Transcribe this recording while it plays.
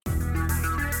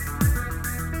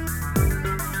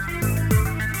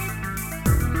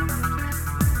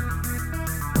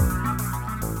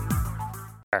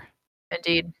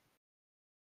Proceed.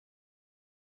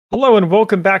 Hello and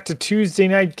welcome back to Tuesday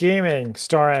Night Gaming,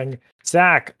 starring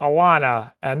Zach,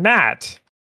 Alana, and Matt.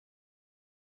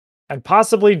 And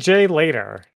possibly Jay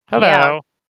later. Hello. Yeah.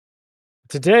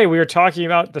 Today we are talking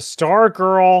about the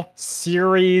Stargirl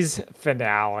series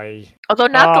finale. Although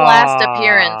not the last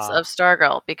appearance of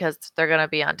Stargirl, because they're going to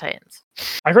be on Titans.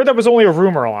 I heard that was only a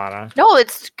rumor, Alana. No,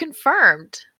 it's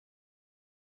confirmed.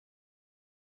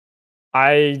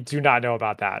 I do not know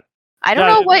about that. I don't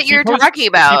know what you're talking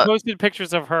about. She posted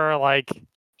pictures of her, like...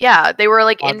 Yeah, they were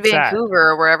like on in set. Vancouver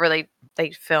or wherever they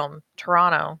filmed.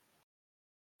 Toronto.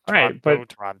 All right, but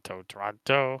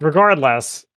Toronto.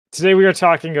 regardless, today we are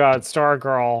talking about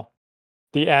Stargirl,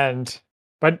 the end,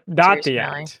 but not Series the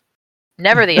finale. end.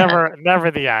 Never the end.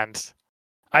 Never the end.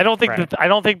 I don't think Right.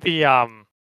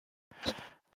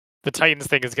 the Titans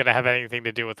thing is going to have anything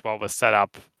to do with what was set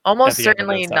up. Almost at the end of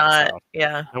certainly this not. episode.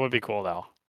 Yeah. That would be cool, though.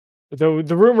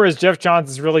 The rumor is Jeff Johns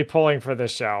is really pulling for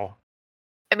this show.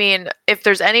 I mean, if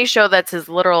there's any show that's his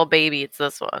literal baby, it's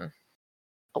this one.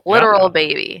 A literal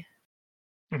baby.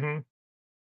 Mm-hmm.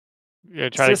 You're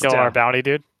trying to kill our bounty,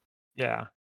 dude? Yeah.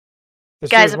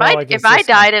 This Guys, show's more like if his I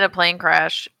sister. died in a plane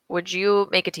crash, would you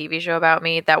make a TV show about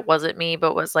me that wasn't me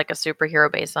but was like a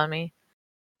superhero based on me?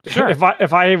 Sure.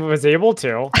 If I was able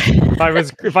to,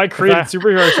 if I created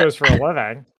superhero shows for a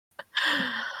living.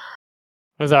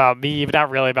 It was me, but not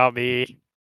really about me.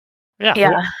 Yeah. Yeah.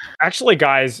 Well, actually,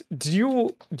 guys, do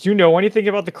you know anything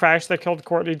about the crash that killed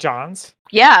Courtney Johns?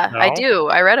 Yeah, I No? do.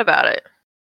 I read about it.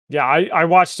 Yeah, I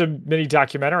watched a mini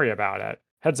documentary about it.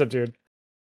 Heads up, dude.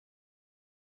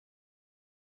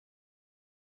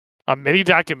 A mini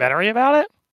documentary about it?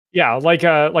 Yeah, like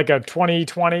a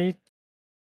 2020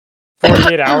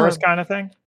 48 hours kind of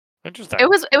thing. Interesting. It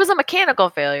was a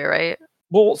mechanical failure, right?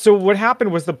 Well, so what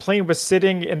happened was the plane was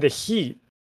sitting in the heat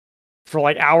for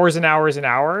like hours and hours and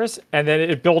hours, and then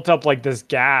it built up like this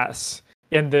gas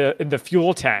in the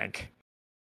fuel tank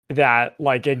that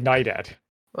like ignited.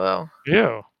 Whoa.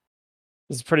 Ew.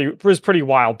 It was pretty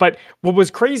wild. But what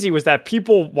was crazy was that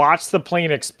people watched the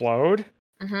plane explode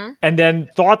Mm-hmm. and then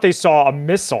thought they saw a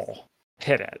missile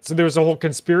hit it. So there was a whole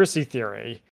conspiracy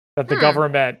theory that the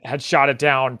government had shot it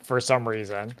down for some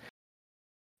reason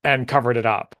and covered it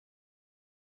up.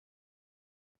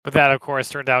 But that, of course,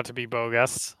 turned out to be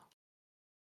bogus.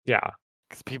 Yeah.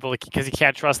 Because you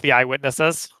can't trust the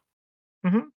eyewitnesses.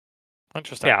 Mm-hmm.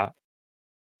 Interesting. Yeah.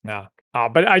 Yeah.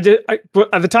 But at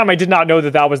the time, I did not know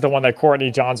that was the one that Courtney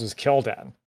Johns was killed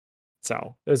in.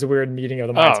 So it was a weird meeting of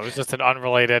the minds. Oh, it was just an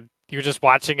unrelated... You were just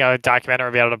watching a documentary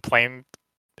about a plane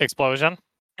explosion?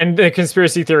 And the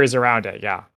conspiracy theories around it,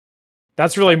 yeah.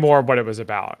 That's really more what it was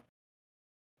about.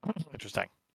 Interesting.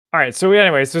 All right, so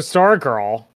anyway, so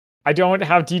Stargirl, I don't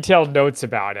have detailed notes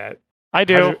about it. I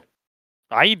do.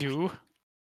 I do.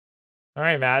 All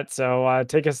right, Matt. So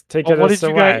take us Well,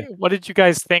 away. What did you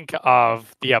guys think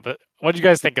of the episode? What did you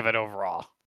guys think of it overall?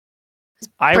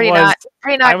 Pretty not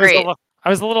great. I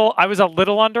was a little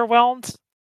underwhelmed.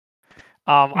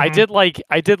 I did like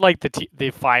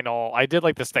the final. I did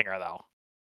like the stinger though.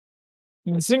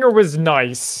 The stinger was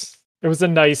nice. It was a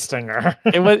nice stinger.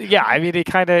 It was, yeah. I mean,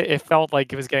 it felt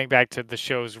like it was getting back to the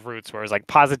show's roots, where it was like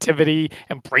positivity,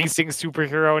 embracing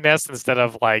superhero-ness instead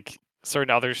of like certain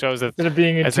other shows that Instead of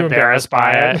being as too embarrassed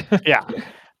by it. Yeah.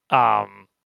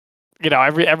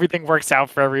 Everything works out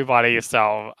for everybody.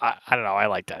 So I don't know. I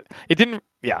liked it. It didn't.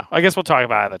 Yeah. I guess we'll talk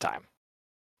about it at the time.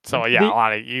 So yeah,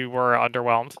 Alana, you were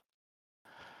underwhelmed.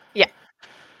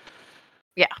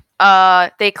 Yeah.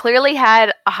 They clearly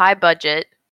had a high budget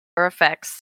for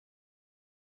effects.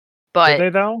 But Did they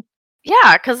though?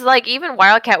 yeah, because like even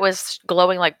Wildcat was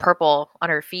glowing like purple on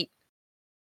her feet.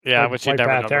 Yeah, Oh, which she like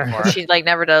never that done there. before. She like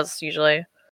never does usually.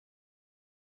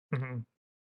 Mm-hmm.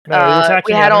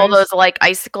 We had all those like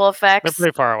icicle They're effects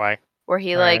pretty far away. where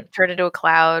he All like right. turned into a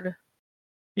cloud.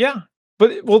 Yeah.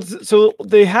 But well, so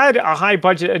they had a high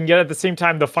budget, and yet at the same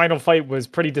time, the final fight was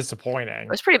pretty disappointing. It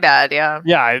was pretty bad, yeah.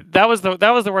 Yeah, that was the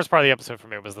worst part of the episode for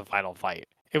me. Was the final fight.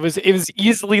 It was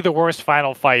easily the worst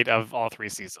final fight of all 3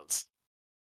 seasons,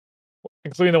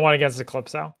 Including the one against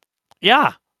Eclipso.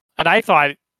 Yeah, and I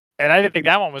didn't think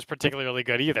that one was particularly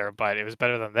good either, but it was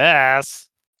better than this.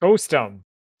 Ghost him.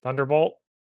 Thunderbolt.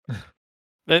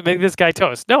 Make this guy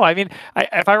toast. No, I mean,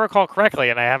 if I recall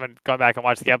correctly, and I haven't gone back and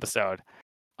watched the episode,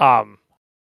 I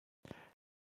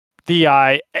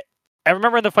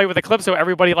remember in the fight with Eclipso,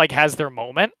 everybody like has their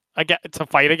moment to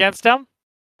fight against him.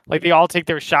 Like they all take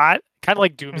their shot, kind of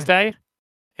like Doomsday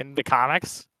in the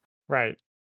comics. Right.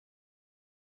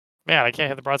 Man, I can't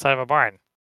hit the broadside of a barn.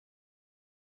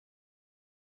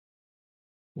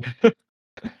 There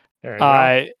you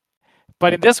go.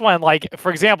 But in this one, like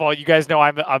for example, you guys know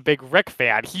I'm a big Rick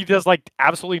fan. He does like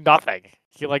absolutely nothing.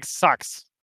 He like sucks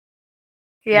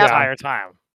the Yeah. entire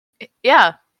time.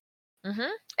 Yeah.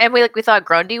 And we thought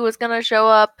Grundy was gonna show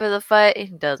up for the fight. He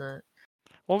doesn't.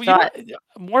 Well, Thought-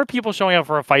 more people showing up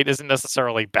for a fight isn't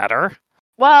necessarily better.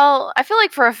 Well, I feel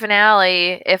like for a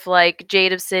finale, if like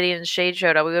Jade Obsidian and Shade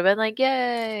showed up, we would have been like,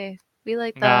 "Yay, we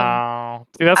like them." No,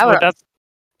 see, that's I would-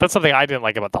 that's something I didn't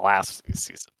like about the last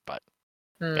season. But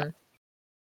Hmm.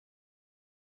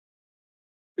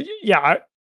 Yeah,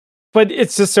 but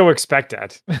it's just so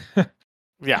expected.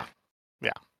 yeah,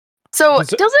 So,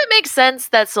 Does it- does it make sense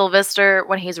that Sylvester,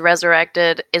 when he's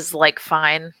resurrected, is like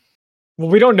fine? Well,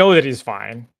 we don't know that he's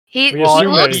fine. He We assume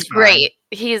that looks he's fine. great.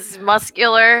 He's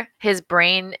muscular. His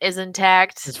brain is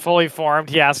intact. he's fully formed.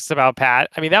 He asks about Pat.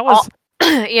 I mean, that was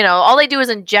All they do is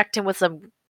inject him with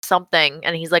something,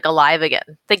 and he's like alive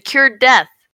again. They cured death.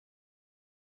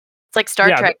 It's like Star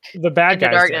yeah, Trek. the bad Into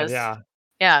guys Darkness. did, yeah.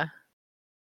 Yeah.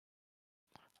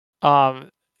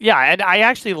 Yeah, and I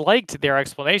actually liked their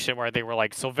explanation where they were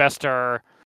like Sylvester,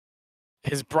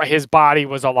 his body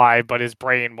was alive, but his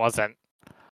brain wasn't,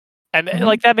 and Mhm.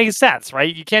 like that makes sense,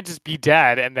 right? You can't just be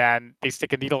dead and then they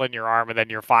stick a needle in your arm and then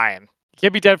you're fine. You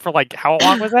can't be dead for like how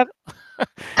long was that?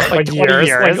 Like 20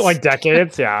 years, like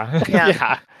decades, yeah. Yeah.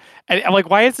 Yeah. And I'm like,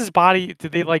 why is his body?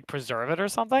 Did they like preserve it or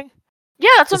something? Yeah,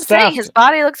 that's The what I'm saying. staff- His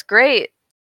body looks great.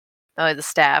 Oh, the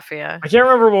staff, yeah. I can't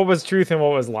remember what was truth and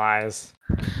what was lies.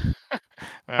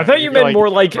 I thought you feel meant more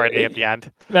like right at the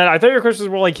end. Man, I thought your question was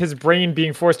more like his brain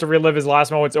being forced to relive his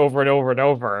last moments over and over and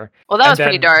over. Well, that and was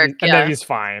pretty then dark. And Yeah. then he's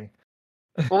fine.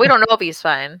 Well, we don't know if he's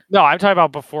fine. No, I'm talking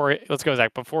about before. Let's go,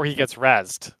 Zach. Before he gets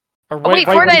rezzed. Or Oh, wait, when he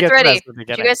Fortnite's gets ready. rezzed at the Did you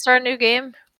beginning. guys start a new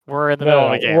game? We're in the middle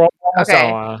of the game. we're almost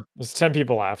Okay. there's 10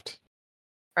 people left.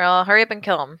 Well, hurry up and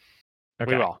kill him.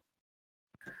 Okay. We will.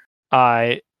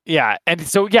 Yeah, and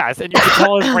so yes, and you can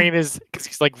tell his brain is because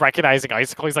he's like recognizing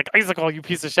Icicle. He's like, Icicle, you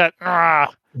piece of shit.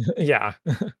 Ah. Yeah.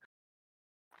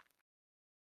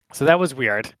 So that was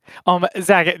weird.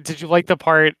 Zach, did you like the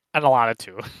part, and Alana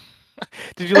too?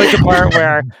 Did you like the part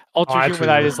where Ultra actually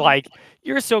Humanite did. is like,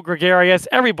 "You're so gregarious,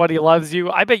 everybody loves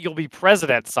you. I bet you'll be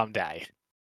president someday."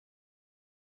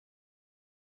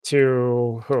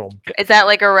 To whom? Is that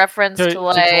like a reference To to Joel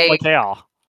like McHale.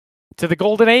 To the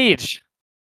Golden Age.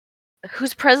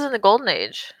 who's president of the Golden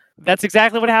Age? That's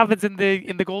exactly what happens in the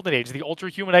Golden Age. The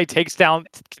Ultra Humanite takes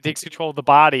control of the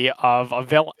body of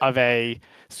a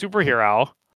superhero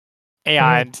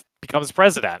and becomes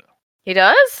president. He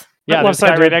does? Yeah, Left there's a guy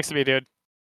side, right dude. next to me, dude.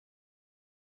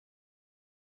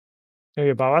 Maybe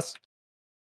above us?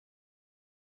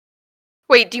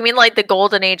 Wait, do you mean like the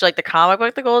Golden Age, like the comic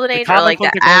book, the Golden The Age, or comic like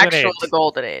book, the the Golden actual Age. the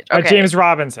Golden Age? Okay. James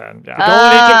Robinson. Yeah. The Golden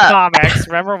Age of Ah. comics.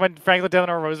 Remember when Franklin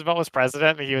Delano Roosevelt was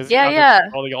president and he was Yeah, under yeah.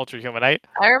 control of the Ultra Humanite?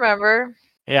 I remember.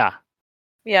 Yeah, of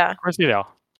Yeah. course you know.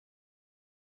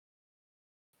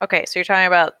 Okay, so you're talking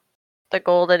about the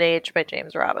Golden Age by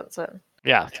James Robinson.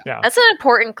 Yeah, That's an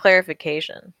important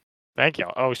clarification. thank you.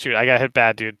 Oh shoot, I got hit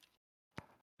bad, dude.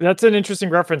 That's an interesting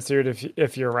reference, dude,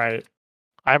 if you're right.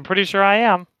 I'm pretty sure I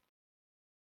am.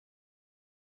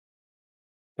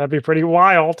 That'd be pretty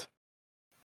wild.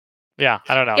 Yeah,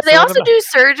 I don't know. Yeah, they So in also the- do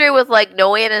surgery with like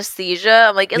no anesthesia.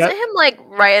 I'm like, isn't Yep. him like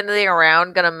writing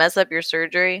around gonna mess up your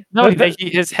surgery? No, But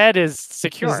his head is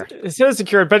secure. It's still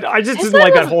secure, but I just His didn't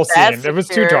like head that whole wasn't that scene. It was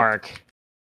too secure. dark.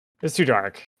 It was too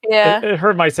dark. Yeah. It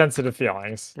hurt my sensitive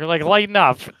feelings. You're like, lighten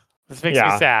up. This makes me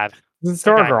Yeah. sad. It's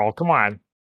Okay. Stargirl, come on.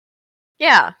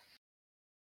 Yeah.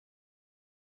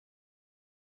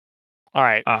 All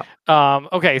right. Uh.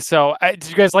 Okay. So, did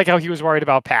you guys like how he was worried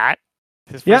about Pat?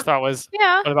 His first Yeah. thought was,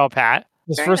 Yeah. "What about Pat?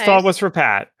 His Very first nice. thought was for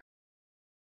Pat,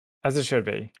 as it should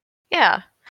be. Yeah.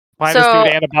 Find this So-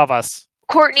 dude and above us."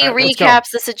 Courtney Alright, let's go.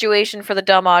 recaps the situation for the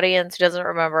dumb audience who doesn't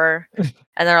remember.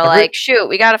 And they're Every- like, shoot,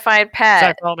 we gotta find Pat.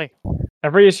 Zach, follow me.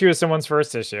 Every issue is someone's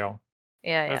first issue.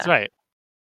 Yeah, yeah. That's right.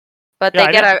 But Yeah,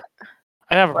 they get I a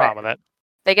I have a Right. problem with it.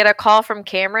 they get a call from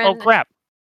Cameron, Oh crap!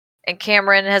 and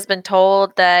Cameron has been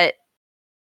told that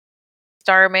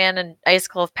Starman and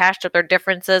Icicle have patched up their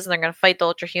differences and they're gonna fight the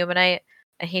Ultra Humanite,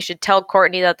 and he should tell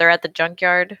Courtney that they're at the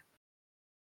junkyard.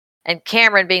 And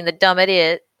Cameron, being the dumb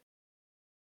idiot,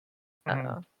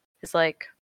 Mhm. is like,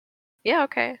 yeah,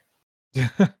 okay.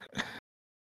 Good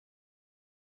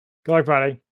luck,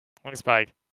 buddy. Thanks,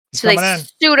 Spike. He's So they coming in.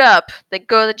 suit up, they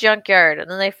go to the junkyard, and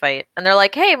then they fight. And they're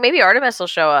like, hey, maybe Artemis will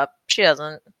show up. She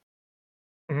doesn't.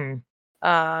 Mhm.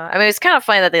 I mean, it's kind of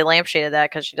funny that they lampshaded that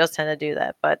because she does tend to do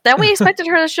that. But then we expected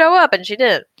her to show up, and she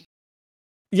didn't.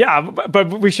 Yeah, but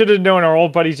we should have known our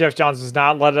old buddy Jeff Johns would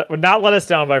not let us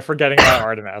down by forgetting about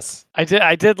Artemis. I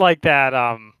did like that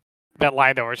that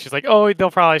line though, where she's like, "Oh,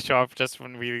 they'll probably show up just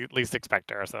when we least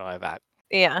expect her," or something like that.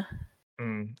 Yeah.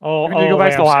 Oh, Can you go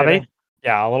back to the lobby?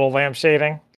 Yeah, a little lamp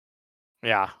shading.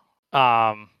 Yeah.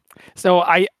 So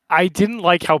I didn't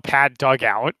like how Pat dug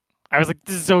out. I was like,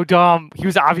 this is so dumb. He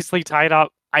was obviously tied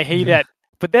up. I hate it.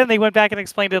 But then they went back and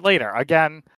explained it later.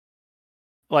 Again,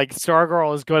 like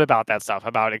Stargirl is good about that stuff,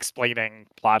 about explaining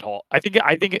plot hole. I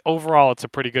think overall it's a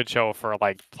pretty good show for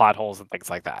like plot holes and things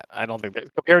like that. I don't think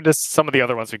that compared to some of the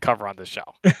other ones we cover on this show.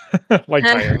 Like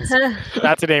Titans.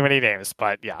 Not to name any names,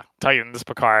 but yeah, Titans,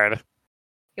 Picard.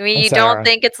 I mean, And you Sarah. don't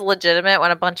think it's legitimate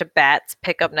when a bunch of bats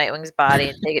pick up Nightwing's body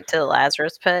and take it to the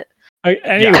Lazarus pit?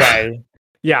 Anyway,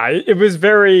 yeah, it's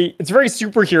very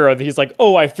superhero that he's like,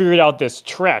 oh, I figured out this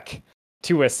trick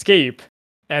to escape,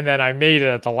 and then I made it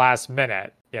at the last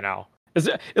minute. You know,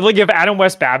 like if Adam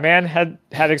West Batman had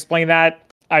explained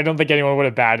that, I don't think anyone would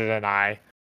have batted an eye.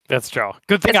 That's true.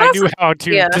 Good thing It's I also- knew how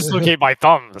to dislocate my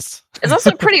thumbs. It's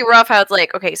also pretty rough how it's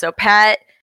like, okay, so Pat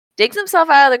digs himself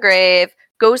out of the grave,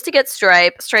 goes to get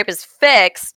Stripe. Stripe is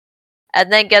fixed,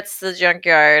 and then gets to the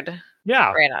junkyard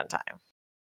Yeah, right on time.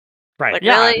 right. Like,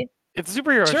 yeah, really? It's a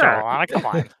superhero Sure. show, Alana. Come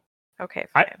on. Okay,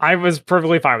 fine. I was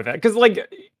perfectly fine with that because like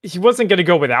he wasn't going to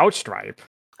go without Stripe.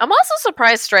 I'm also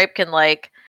surprised Stripe can, like,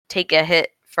 take a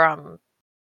hit from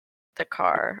the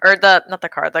car. Or the The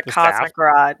cosmic staff?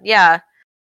 rod. Yeah.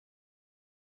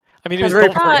 I mean, it was Because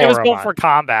built it's for, not- it was Robot. built for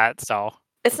combat, so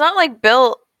It's not, like,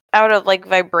 built out of, like,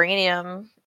 vibranium.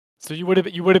 you would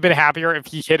have been happier if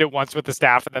he hit it once with the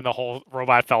staff and then the whole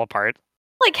robot fell apart.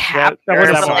 Like, That happier,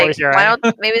 was but, what like, we're hearing. why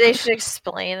don't maybe they should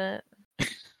explain it?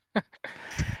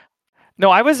 No,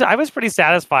 I was pretty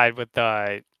satisfied with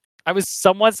I was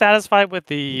somewhat satisfied with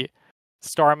the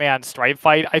Starman Stripe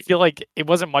fight. I feel like it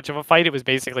wasn't much of a fight. It was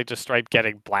basically just Stripe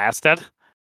getting blasted.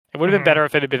 It would have been Mhm. better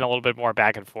if it had been a little bit more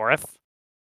back and forth.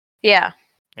 Yeah.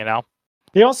 You know?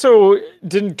 He also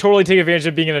didn't totally take advantage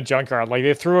of being in a junkyard. Like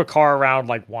they threw a car around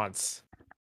like once.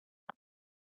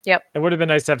 Yep. It would have been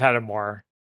nice to have had it more.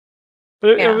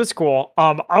 But it Yeah. was cool.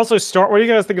 Also what do you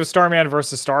guys think of Starman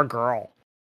versus Stargirl?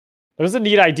 It was a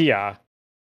neat idea.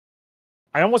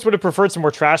 I almost would have preferred some more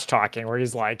trash talking where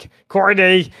he's like,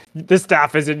 Courtney, this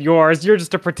staff isn't yours. You're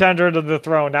just a pretender to the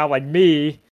throne, not like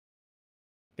me.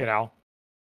 You know?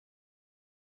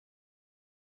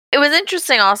 It was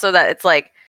interesting also that it's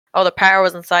like, oh, the power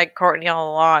was inside Courtney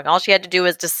all along. All she had to do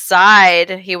was decide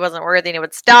he wasn't worthy and it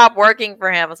would stop working for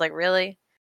him. I was like, really?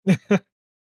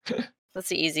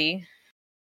 That's easy.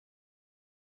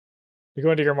 You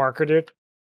going to your marker, dude?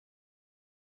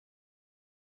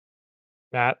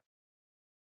 Matt?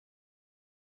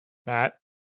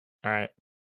 All right.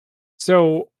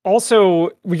 So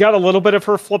also we got a little bit of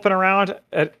her flipping around.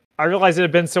 I realized it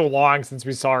had been so long since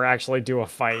we saw her actually do a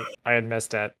fight. I had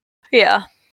missed it. Yeah.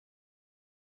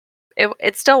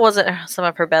 It still wasn't some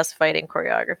of her best fighting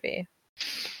choreography.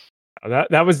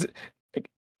 That was.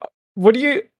 What do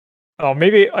you? Oh,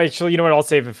 maybe actually, you know what? I'll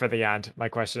save it for the end. My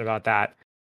question about that.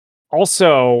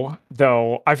 Also,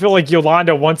 though, I feel like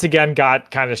Yolanda once again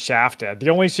got kind of shafted. The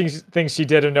only thing she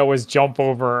didn't know was jump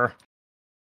over.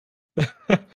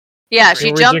 Yeah,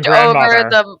 she Norwegian jumped over grandmother.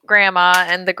 the grandma,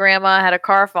 and the grandma had a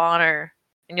car fall on her.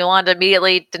 And Yolanda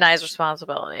immediately denies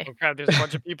responsibility. Oh crap, there's a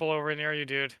bunch of people over near you,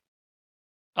 dude.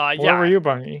 Where Yeah, were you,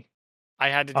 Bunny? I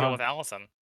had to deal Uh-huh. with Allison.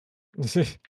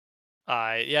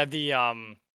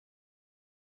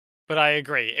 But I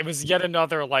agree. It was yet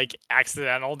another like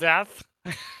accidental death.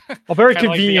 A very Kinda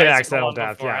like the convenient icicle accidental one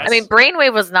death. before Yeah. us. I mean,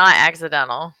 Brainwave was not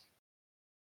accidental.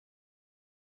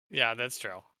 Yeah, that's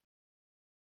true.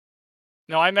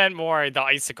 No, I meant more the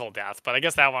icicle death, but I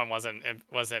guess that one wasn't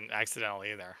accidental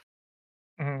either.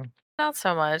 Mhm. Not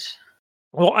so much.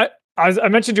 Well, I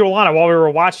mentioned to Yolanda while we were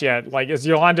watching it. Like, is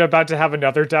Yolanda about to have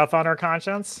another death on her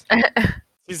conscience?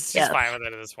 She's Yes. fine with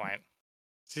it at this point.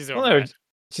 She's over Well, no, it.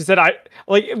 she said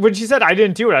when she said I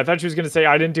didn't do it, I thought she was going to say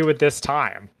I didn't do it this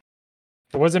time.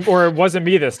 It wasn't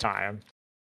me this time.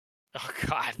 Oh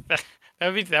god, that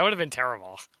would have been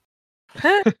terrible.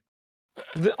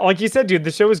 Like you said, dude,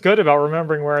 the show is good about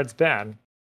remembering where it's been.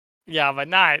 Yeah, but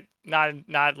not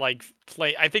like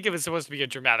play. I think it was supposed to be a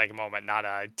dramatic moment, not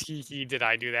a tee hee. Did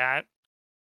I do that?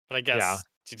 But I guess Yeah.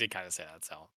 she did kind of say that,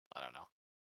 so I don't know.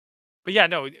 But yeah,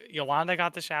 no, Yolanda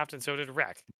got the shaft, and so did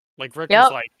Rick. Like Rick was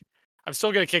Yep. like, "I'm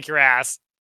still gonna kick your ass."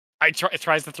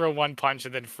 Tries to throw one punch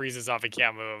and then freezes up and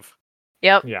can't move.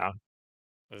 Yep. Yeah.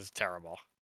 It was terrible.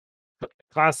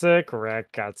 Classic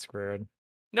Rick got screwed.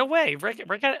 No way, Rick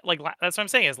had, like that's what I'm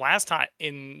saying. Is last time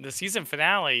in the season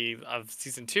finale of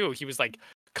season 2, he was like,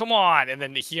 "Come on," and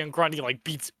then he and Grundy like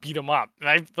beat him up. And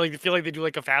I like feel like they do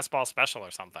like a fastball special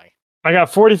or something. I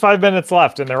got 45 minutes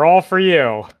left, and they're all for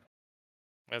you.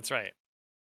 That's right.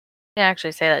 He didn't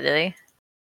actually say that, did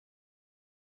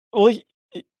Well,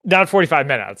 not 45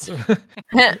 minutes. he?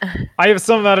 I have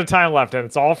some amount of time left, and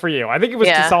it's all for you. I think it was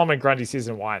to Yeah. Solomon Grundy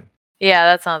season 1. Yeah,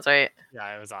 that sounds right.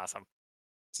 Yeah, it was awesome.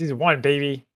 Season 1,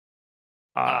 baby.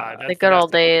 That's The good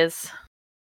old best. days.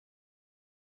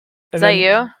 And Is that then-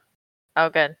 you? Oh,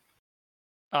 good.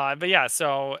 But yeah,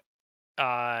 so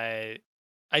I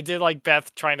did like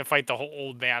Beth trying to fight the whole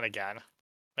old man again.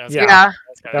 That was Yeah. Yeah.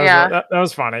 kinda- Yeah. That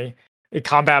was funny.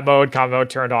 Combat mode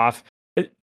turned off.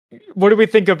 What do we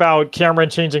think about Cameron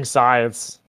changing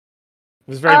sides? It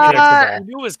was very I predictable.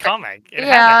 knew it was coming. It had to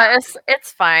Yeah, happen.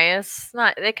 it's fine. It's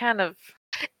not. They kind of,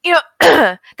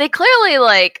 they clearly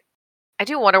like. I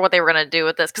do wonder what they were gonna do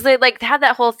with this because they like had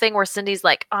that whole thing where Cindy's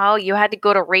like, "Oh, you had to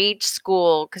go to rage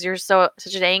school because you're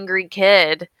such an angry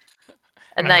kid,"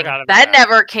 and I like forgot about that that.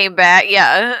 never came back.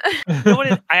 Yeah. You know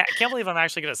what I can't believe I'm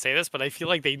actually gonna say this, but I feel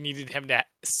like they needed him to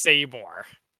say more.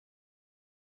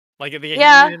 Like they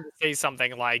Yeah. needed him to say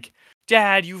something like,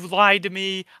 "Dad, you've lied to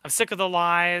me. I'm sick of the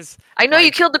lies." I know you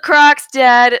Like- killed the Crocs,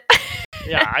 Dad.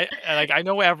 Yeah, I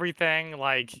know everything.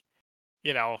 Like,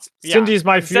 you know, yeah. Cindy's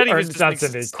my Instead, he future. was It's just not like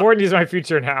Cindy. s- Courtney's my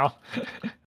future now.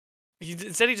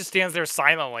 Instead, he just stands there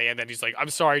silently, and then he's like, "I'm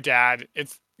sorry, Dad.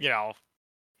 It's Yeah.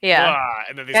 blah,"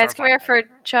 and then they Guys, start come here fighting.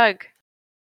 for Chug.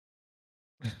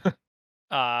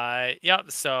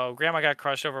 Yep. So Grandma got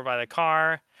crushed over by the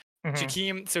car.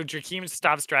 Mhm. Jakeem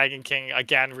stops Dragon King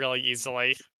again really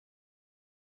easily.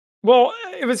 Well,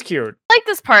 it was cute. I like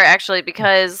this part actually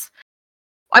because,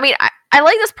 I mean, I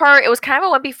like this part. It was kind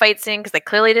of a wimpy fight scene because they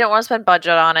clearly didn't want to spend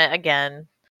budget on it again.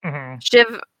 Mhm.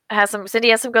 Cindy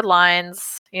has some good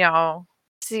lines. You know,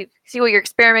 see what your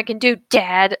experiment can do,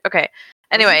 Dad. Okay. Does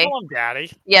he Anyway, call him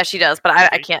Daddy. yeah, she does, but I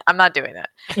Okay. can't. I'm not doing that.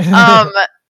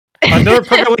 Another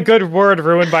perfectly good word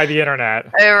ruined by the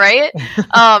internet. Right? And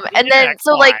Yeah, then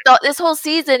so come like this whole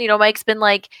season, you know, Mike's been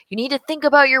like, you need to think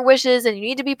about your wishes and you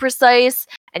need to be precise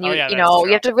and Oh, you yeah, you that's know true.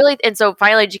 you have to really. And so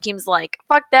finally, Jakeem's like,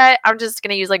 fuck that. I'm just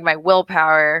gonna use like my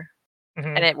willpower,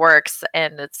 Mhm. and it works,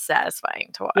 and it's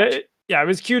satisfying to watch. Yeah, it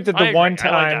was cute that I the agree. one I like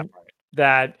time that part.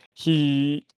 that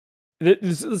he.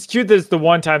 It's cute that it's the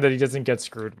one time that he doesn't get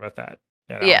screwed with it.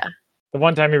 You know? Yeah, The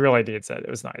one time he really needs it. It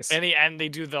was nice. In the end, they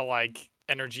do the like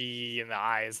energy in the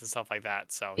eyes and stuff like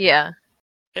that. So yeah,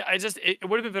 it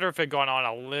would have been better if it had gone on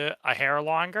a hair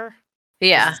longer. 'cause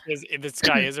yeah. this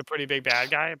guy is a pretty big bad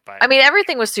guy, but I mean,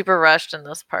 everything was super rushed in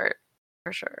this part,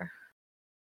 for sure.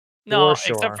 no, for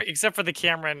sure. except for the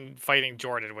Cameron fighting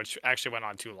Jordan, which actually went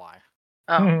on too long.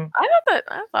 Oh, Mhm. I thought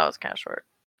it was kind of short.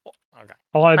 Okay,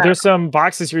 Hold on, I there's some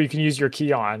boxes here you can use your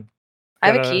key on. I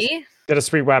have a Gotta- key. Get a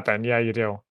sweet weapon. Yeah, you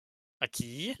do. a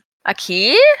key. A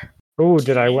key? Oh,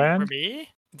 did I Key win? for me?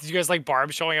 Did you guys like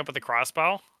Barb showing up with the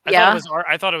crossbow? Yeah.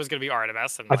 I thought it was gonna be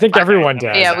Artemis. And I think like, everyone that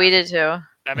did. made Yeah, sense. we did too.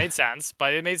 That made sense,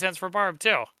 but it made sense for Barb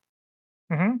too.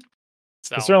 Mm-hmm.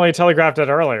 So I certainly telegraphed it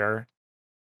earlier.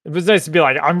 It was nice to be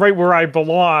like, I'm right where I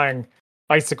belong,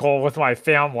 Icicle, with my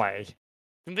family.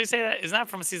 didn't they say that? Isn't that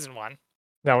from season 1?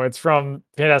 No, it's from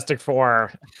Fantastic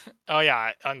Four. Oh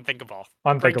yeah, Unthinkable.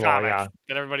 Great Unthinkable, comic yeah.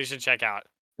 that everybody should check out.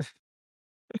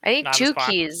 I need Not a 2 spot.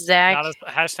 keys, Zach.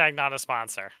 Not a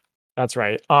sponsor. That's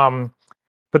right.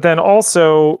 But then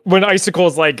also when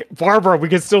Icicle's like, Barbara, we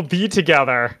can still be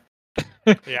together.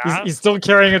 Yeah, He's still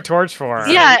carrying a torch for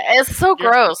her. Yeah, it's so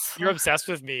You're- gross. you're obsessed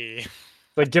with me.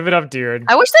 Like, give it up, dude.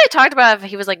 I wish they had talked about if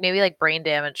he was like maybe like brain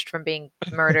damaged from being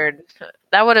murdered.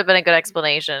 That would have been a good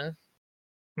explanation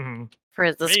Mhm,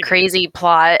 for this Maybe. crazy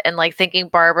plot and like thinking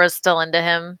Barbara's still into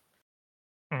him.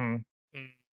 mhm.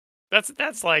 That's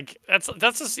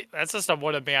just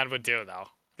what a man would do though.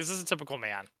 This is a typical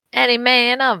man. Any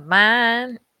man of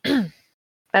mine.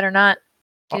 Better not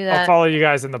do I'll that. follow you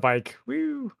guys in the bike.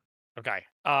 Woo. Okay.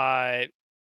 What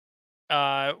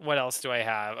else do I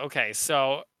have? Okay,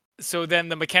 so then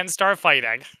the McKen start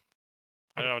fighting.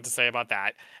 I don't know what to say about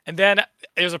that. And then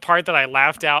there's a part that I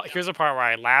laughed out. Here's a part where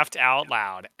I laughed out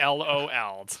loud.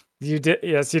 LOL'd. You did?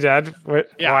 Yes, you did.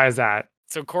 Yeah. Why is that?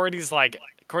 So Courtney has a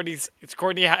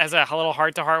little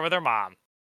heart to heart with her mom.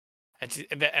 And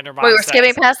her mom Wait, we're says-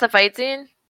 skipping past the fight scene?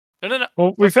 No.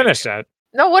 Well, we finished it.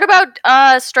 No, what about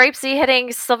Stripesy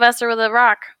hitting Sylvester with a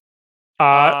rock?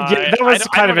 Yeah, that I was don't-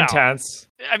 I kind of don't know. intense.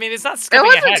 I mean, it's not skipping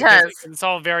was ahead 'cause intense. it's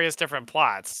all various different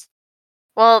plots.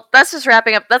 Well, that's just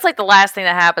wrapping up. That's like the last thing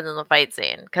that happens in the fight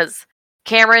scene because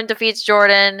Cameron defeats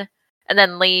Jordan and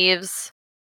then leaves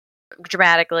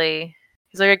dramatically.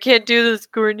 He's like, I can't do this,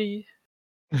 Courtney.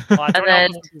 Well, I don't know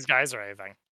then- who these guys or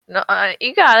anything. No,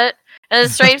 you got it. And then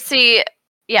Stripesy,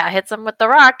 yeah, hits him with the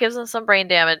rock, gives him some brain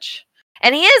damage.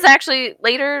 And he is actually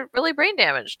later really brain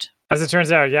damaged. As it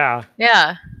turns out, yeah.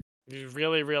 Yeah. He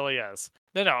really, really is.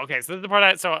 No. Okay, so this is the part.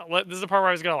 This is the part where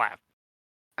I was gonna laugh.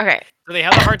 Okay. So they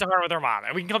have the heart-to-heart with her mom,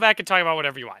 and we can come back and talk about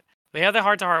whatever you want. They have the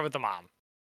heart-to-heart with the mom,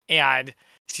 and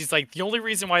she's like, the only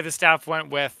reason why the staff went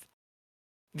with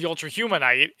the Ultra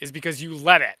Humanite is because you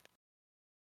let it.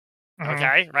 Mhm.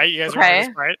 Okay, right? You guys remember this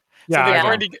Okay. part? Yeah. Yeah.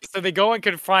 I know. So they go and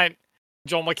confront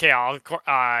Joel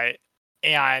McHale,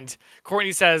 and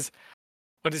Courtney says,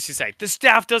 what does she say? The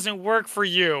staff doesn't work for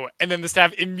you. And then the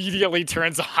staff immediately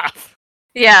turns off.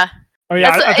 Yeah. Oh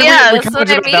yeah, That's- I think yeah, we that's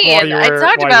commented what I on that while mean. you I were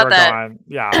talked while you about were that. gone.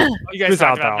 Yeah. Oh, you guys Who's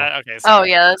talked out, about though? that? Okay. Oh Sorry.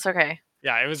 yeah, that's okay.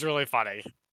 Yeah, it was really funny.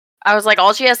 I was like,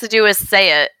 all she has to do is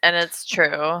say it, and it's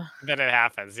true. Then it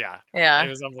happens. Yeah. It Yeah.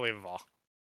 was unbelievable.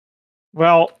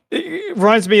 Well, it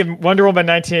reminds me of Wonder Woman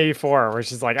 1984, where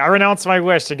she's like, "I renounce my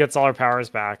wish," and gets all her powers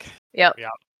back. Yep.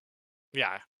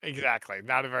 Yeah, exactly.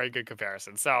 Not a very good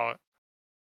comparison. So,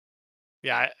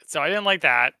 yeah. So I didn't like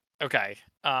that. Okay.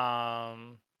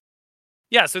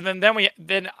 Yeah. So then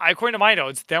according to my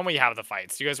notes, then we have the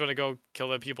fights. Do you guys want to go kill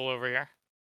the people over here?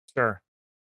 Sure.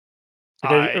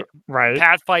 Okay, right.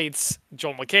 Pat fights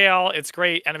Joel McHale. It's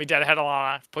great. Enemy deadhead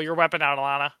Alana. Pull your weapon out,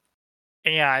 Alana.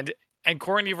 And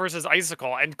Courtney versus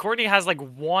Icicle. And Courtney has like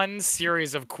one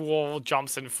series of cool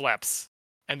jumps and flips.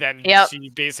 And then Yep. she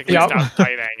basically Yep. stops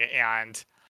fighting and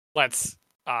lets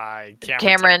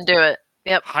Cameron do it.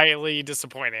 Yep. highly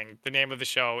disappointing. The name of the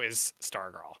show is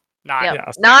Stargirl. Not Yep.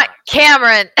 Yes. Not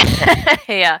Cameron.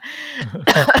 Yeah.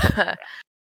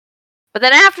 But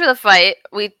then after the fight,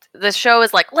 the show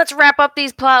is like, let's wrap up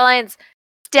these plot lines.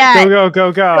 Dad, Go,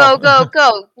 go, go, go.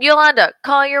 go. Yolanda,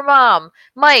 call your mom.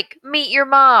 Mike, meet your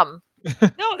mom. No,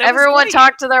 that was Everyone great.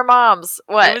 talk to their moms.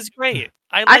 It What? was great.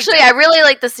 I liked Actually, it. I really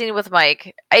like the scene with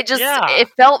Mike. Yeah. It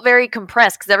felt very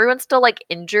compressed because everyone's still like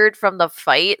injured from the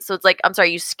fight. So it's like, I'm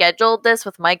sorry, you scheduled this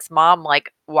with Mike's mom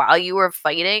like while you were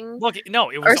fighting. Look, no,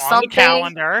 it or was on something. the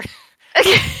calendar.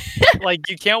 Like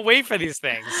you can't wait for these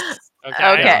things.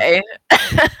 Okay.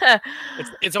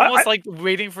 It's almost like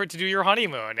waiting for it to do your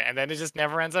honeymoon, and then it just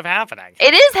never ends up happening.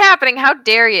 It is happening. How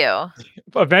dare you?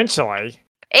 Eventually.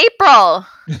 April.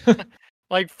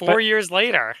 Like 4 years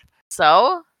later.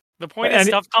 So? The point is And-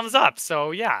 stuff comes up,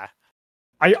 so yeah.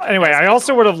 I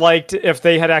also would have liked if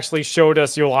they had actually showed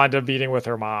us Yolanda meeting with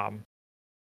her mom.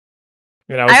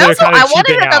 You know, I wanted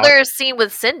cheaping out. another scene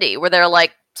with Cindy where they're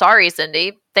like, sorry,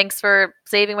 Cindy, thanks for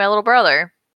saving my little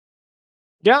brother.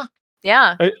 Yeah.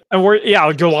 Yeah.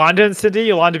 And Yolanda and Cindy.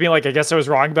 Yolanda being like, I guess I was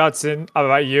wrong about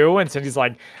you, and Cindy's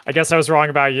like, I guess I was wrong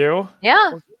about you.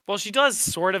 Yeah. Well, she does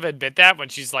sort of admit that when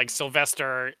she's like,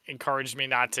 Sylvester encouraged me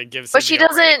not to give Cindy But she a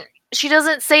break.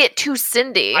 doesn't say it to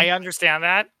Cindy. I understand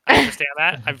that.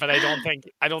 But I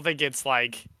don't think it's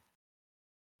like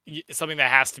something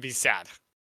that has to be said.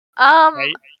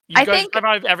 Right? You I guys think talk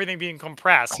about everything being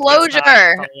compressed. That's not closure.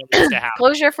 something that needs to happen.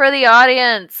 Closure for the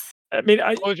audience. I mean,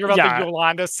 Closure about the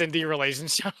Yolanda Cindy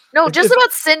relationship. No, It- just it's-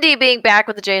 about Cindy being back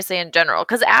with the JSA in general.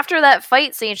 Because after that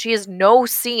fight scene, she has no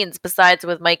scenes besides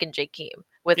with Mike and Jakeem.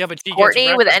 With Yeah, but she gets Courtney,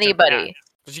 with referenced at the anybody. end.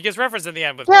 But she gets referenced in the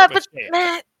end with Yeah, with but Shade.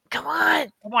 Matt, come on.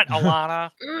 Come on,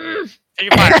 Alana. Mm, Take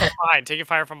your fire from behind. Take your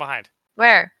fire from behind.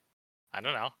 where? I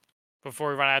don't know. Before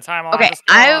we run out of time, Alana, Okay, just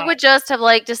go I on. would just have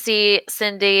liked to see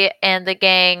Cindy and the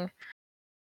gang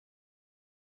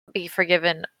be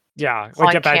forgiven. Yeah, on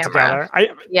like get back camera.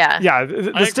 together. Yeah, The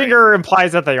agree. stinger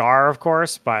implies that they are, of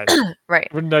course, but it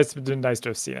right. would have been nice to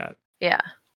have seen it. Yeah.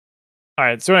 All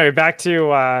right, so anyway, back to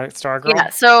Stargirl. Yeah,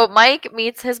 so Mike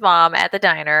meets his mom at the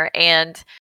diner, and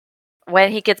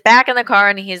when he gets back in the car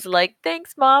and he's like,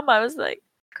 thanks, Mom, I was like,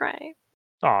 crying.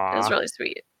 It was Aw. really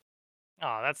sweet.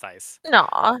 Oh, that's nice.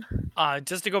 Aw.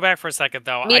 Just to go back for a second,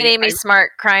 though, Me and Amy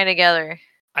Smart crying together.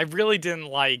 I really didn't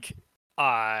like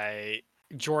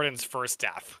Jordan's first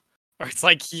death. Where it's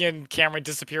like he and Cameron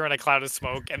disappear in a cloud of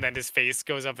smoke, and then his face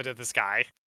goes up into the sky,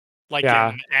 like Yeah.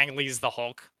 in Ang Lee's The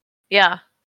Hulk. Yeah.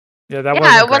 Yeah, that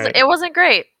Yeah, wasn't great. it wasn't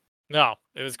great. No,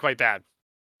 it was quite bad.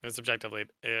 It was objectively,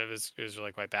 it was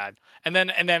really quite bad. And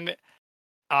then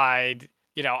I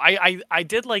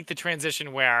did like the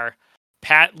transition where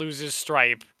Pat loses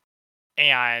Stripe,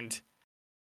 and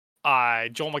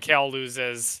Joel McHale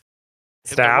loses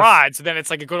the Staff. rod. So then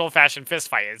it's like a good old fashioned fist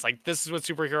fight. It's like this is what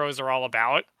superheroes are all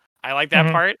about. I like that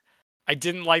Mhm. part. I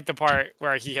didn't like the part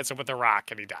where he hits him with a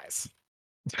rock and he dies.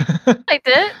 I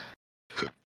did.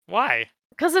 Why?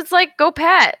 Because it's like, go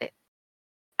Pat.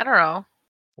 I don't know.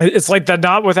 It's like the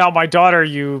 "Not Without My Daughter,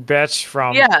 You Bitch"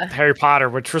 from Yeah. Harry Potter,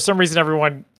 which for some reason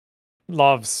everyone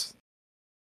loves.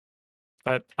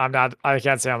 But I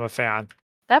can't say I'm a fan.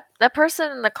 That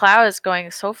person in the cloud is going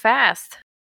so fast.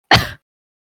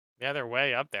 Yeah, they're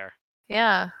way up there.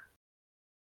 Yeah.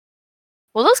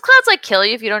 Will those clouds like kill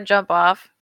you if you don't jump off?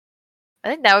 I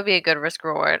think that would be a good risk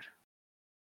reward.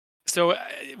 So,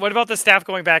 what about the staff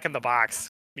going back in the box?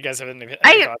 You guys have any thoughts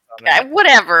on that?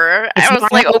 Whatever. It's I was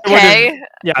not like, how I would've- okay.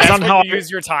 Yeah, That's somehow. when you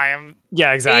use your time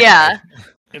Yeah, exactly. Yeah.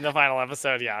 in the final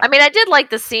episode. Yeah. I mean, I did like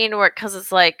the scene where, because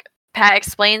it's like, Pat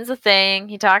explains the thing.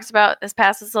 He talks about his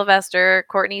past with Sylvester.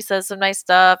 Courtney says some nice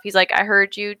stuff. He's like, I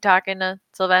heard you talking to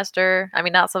Sylvester. I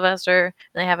mean, not Sylvester.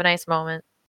 And they have a nice moment.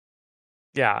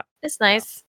 Yeah. It's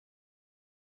nice.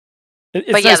 It's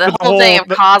But yeah, nice, the but whole thing of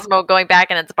Cosmo going back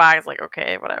in its box, like,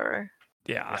 okay, whatever.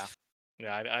 Yeah.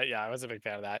 I was a big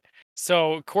fan of that.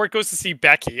 So Court goes to see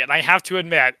Becky, and I have to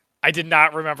admit, I did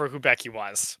not remember who Becky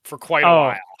was for quite a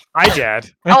while. I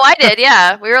did. Oh, I did,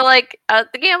 yeah. We were like,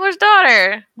 the gambler's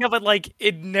daughter. Yeah, but like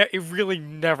it really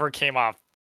never came up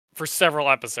for several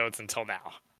episodes until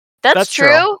now. That's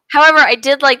true. However, I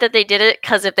did like that they did it,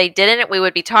 because if they didn't, we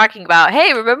would be talking about,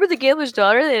 hey, remember the gambler's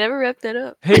daughter? They never wrapped that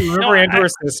up. Hey, remember No,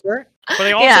 Andrew's sister? But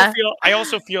I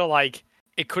also feel like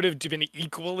it could have been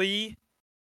equally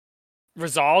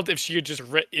resolved if she had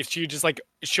just like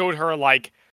showed her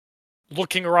like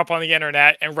looking her up on the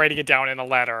internet and writing it down in a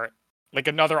letter, like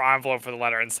another envelope for the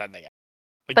letter and sending it.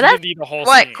 Like, But you that's didn't need the whole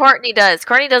What scene. Courtney does.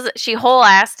 Courtney does it. She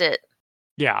whole-assed it.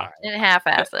 Yeah. And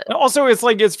half-assed it. And also,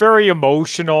 it's very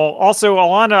emotional. Also,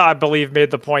 Alana, I believe, made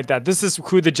the point that this is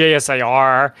who the JSA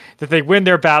are, that they win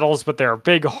their battles with their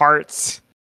big hearts,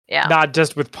 Yeah. not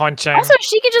just with punching. Also,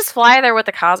 she could just fly there with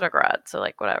the cosmic rod, so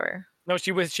like whatever. No,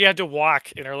 she had to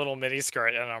walk in her little mini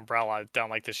skirt and an umbrella down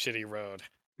like the shitty road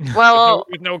Well,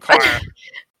 with no car.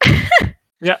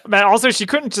 Yeah, man, also, she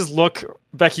couldn't just look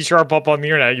Becky Sharp up on the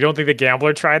internet. You don't think the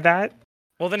gambler tried that?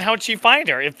 Well, then how'd she find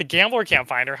her? If the gambler can't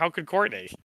find her, how could Courtney?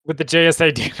 With the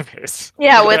JSA database.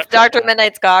 yeah, with Dr.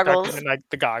 Midnight's goggles. Dr. Midnight,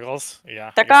 the goggles.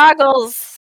 Yeah. The I guess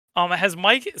goggles. so. Has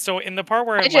Mike? So in the part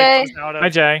where Hi, Mike Jay. Hi,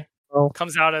 Jay.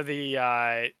 comes out of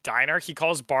the diner, he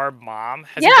calls Barb mom.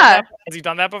 Yeah. Has he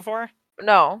done that before?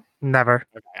 No. Never.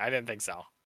 Okay, I didn't think so.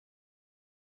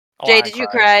 Jay, did you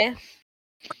cry?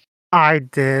 I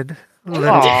did. A little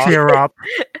Aw. tear up.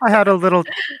 I had a little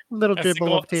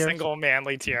dribble of tears. Single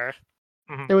manly tear.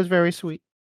 It was very sweet.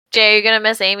 Jay, you're gonna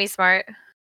miss Amy Smart.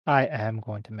 I am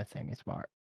going to miss Amy Smart.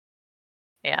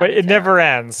 Yeah. But it never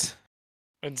ends.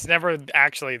 It's never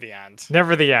actually the end.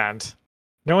 Never the end.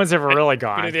 No one's ever really But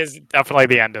gone. it is definitely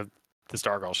the end of the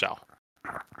Stargirl show.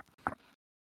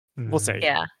 We'll see.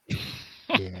 Yeah.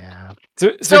 Yeah.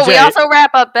 So we Jay, also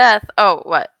wrap up Beth. Oh,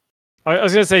 what? I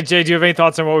was going to say, Jay, do you have any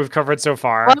thoughts on what we've covered so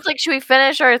far? Well, it's like, should we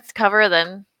finish our cover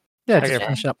then? Yeah, Okay, just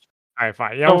finish up. All right,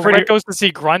 fine. Yeah, So I'm pretty. Rick goes to see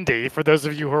Grundy. For those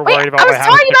of you who are Wait, worried about I was what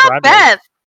happened talking to about Grundy. Beth.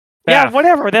 Yeah, Beth.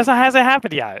 whatever. That hasn't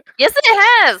happened yet. Yes, it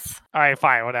has. All right,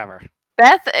 fine, whatever.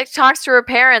 Beth talks to her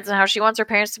parents and how she wants her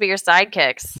parents to be her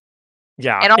sidekicks.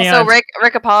 Yeah. And also, Rick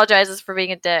apologizes for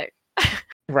being a dick.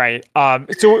 Right.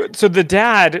 So the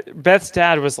dad, Beth's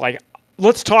dad, was like,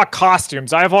 "Let's talk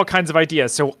costumes. I have all kinds of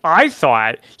ideas." So I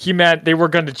thought he meant they were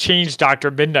going to change Dr.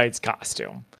 Midnight's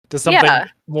costume to something Yeah.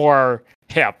 more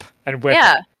hip and with.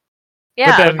 Yeah.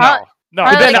 Yeah. then pro- No,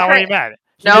 Probably that's like not what her- he meant.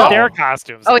 He No? meant their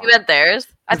costumes. Oh, he meant theirs.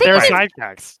 I think their he meant-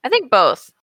 sidekicks. I think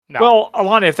both. No. Well,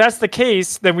 Alana, if that's the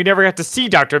case, then we never got to see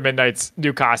Dr. Midnight's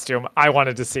new costume. I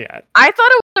wanted to see it. I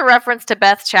thought it was a reference to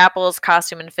Beth Chapel's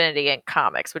costume Infinity in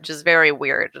comics, which is very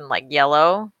weird and like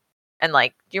yellow. And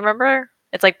like, do you remember?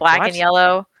 It's like black What? and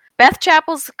yellow. Beth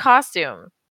Chapel's costume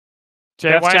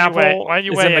Jay, Beth why don't you weigh- Chapel why don't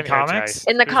you is weigh in the here, Jay? comics?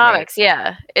 in the Who's comics.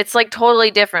 Yeah, it's like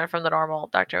totally different from the normal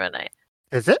Doctor Midnight.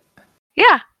 Is it?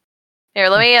 Yeah. Here,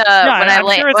 let me. Yeah, When I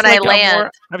I'm sure it's when I like a land.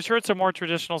 more- I'm sure it's a more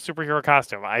traditional superhero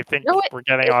costume. I think No, we're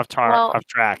getting it- off well-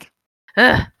 track.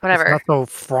 Ugh, It's whatever. not so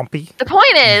frumpy. The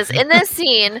point is, in this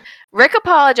scene, Rick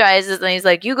apologizes and he's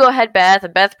like, "You go ahead, Beth,"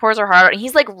 and Beth pours her heart out, and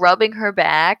he's like rubbing her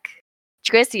back.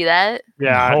 Did you guys see that?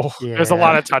 Yeah, No. there's a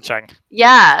lot of touching.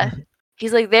 Yeah.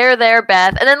 He's like, there,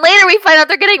 Beth. And then later we find out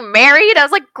they're getting married. I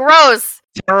was like, gross.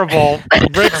 Terrible.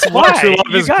 Rick's one Why? true love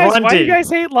You is guys, why do Grundy. you guys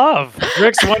hate love?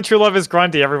 Rick's one true love is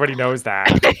Grundy. Everybody knows that.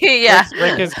 Yeah.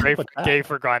 Rick is great What's that? gay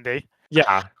for Grundy.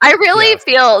 Yeah. I really Yes.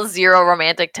 feel zero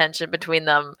romantic tension between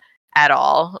them at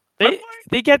all.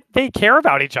 They care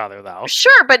about each other though.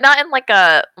 Sure, but not in like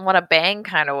a want to bang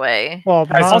kind of way. Well,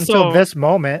 Guys, not until also- this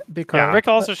moment because Yeah, Rick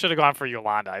also should have gone for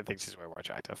Yolanda. I think she's way more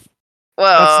attractive.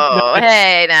 Whoa,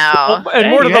 hey now. And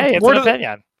more to the it's more an to the,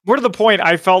 opinion. more to the point,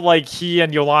 I felt like he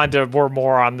and Yolanda were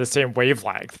more on the same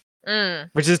wavelength,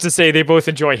 which is to say they both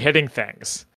enjoy hitting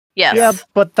things Yes. yeah,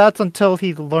 but that's until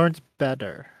he learns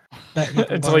better.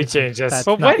 until he changes. That's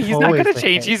But not when he's not always going to the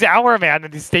change. case. He's Hour Man,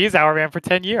 and he stays Hour Man for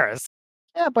 10 years.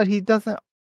 Yeah, but he doesn't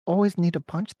always need to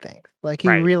punch things. Like he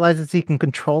Right. realizes he can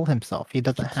control himself. He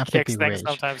doesn't have to Kicks be things rage.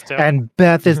 sometimes too. And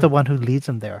Beth is the one who leads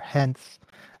him there. Hence,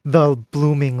 the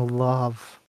blooming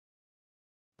love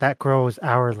that grows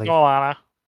hourly. Go, Alana.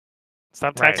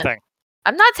 Stop Right. texting.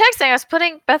 I'm not texting. I was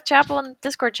putting Beth Chapel in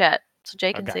Discord chat so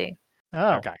Jay can Okay. see.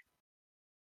 Oh, Okay.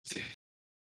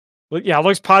 Yeah, it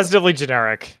looks positively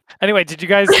generic. Anyway, did you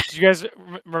guys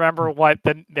remember what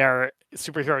their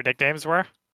superhero nicknames were?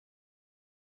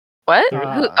 What?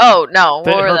 Uh, Who? Oh no,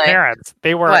 what were Her they? parents.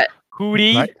 They were What?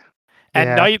 Hootie Right. and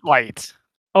Yeah. Nightlight.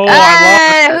 Oh, Hey,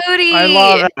 I Hootie!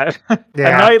 love that.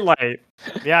 Yeah. A nightlight.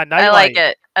 Yeah, Nightlight. I like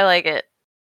it. I like it.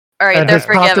 All right, and they're his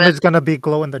costume forgiven. is gonna be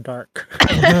glow in the dark.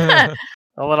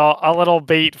 A little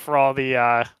bait for all the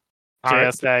All right.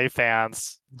 JSA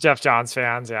fans. Jeff Johns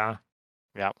fans, yeah.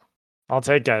 Yep. I'll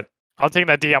take it. I'll take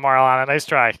that DMR, Alana. Nice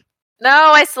try. No,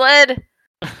 I slid.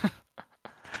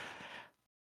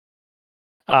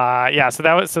 Yeah, so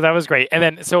that was great. And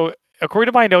then so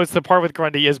according to my notes, the part with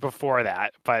Grundy is before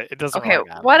that, but it doesn't Okay, really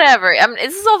matter. whatever.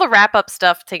 This is all the wrap up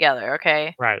stuff together.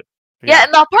 Okay. Right. Yeah,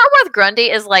 and the part with Grundy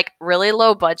is like really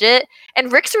low budget,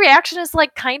 and Rick's reaction is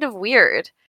like kind of weird.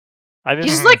 I didn't,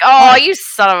 He's just like, "Oh, you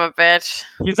son of a bitch."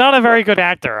 he's not a very good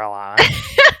actor, Alana.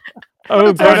 Oh, I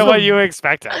don't know Also- what you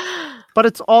expected. But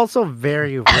it's also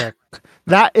very Rick.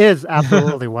 That is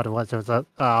absolutely what it was. It was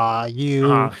a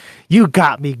you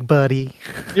got me, buddy.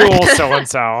 You old so and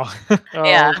so. Oh,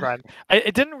 Yeah. Grundy.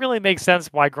 It didn't really make sense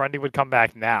why Grundy would come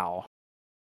back now.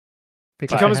 He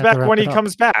Because comes they had to back wrap when he it up.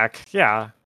 comes back. Yeah.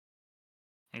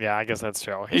 Yeah, I guess that's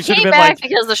true. He should have came been back like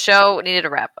because the show needed a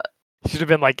wrap he should have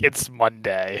been like it's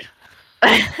Monday.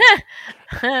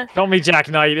 up. Tell me, Jack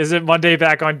Knight, is it Monday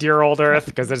back on Dear Old Earth?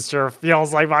 Because it sure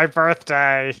feels like my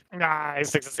birthday. Nah, he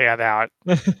sticks his hand out.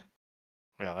 Yeah,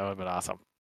 that would have been awesome.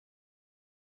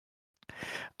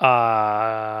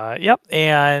 Yep,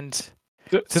 and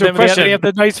So, so then question. they have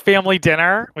the nice family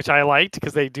dinner, which I liked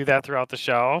because they do that throughout the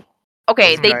show.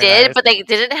 Okay, That's they very did, nice. but they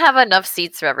didn't have enough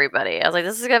seats for everybody. I was like,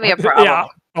 this is gonna be a problem. Yeah,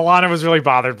 Alana was really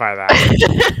bothered by that.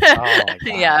 Oh my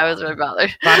Yeah, I was God. really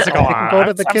bothered. Classic Oh, Alana. go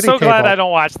to the I'm kiddie so glad table. I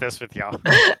don't watch this with you.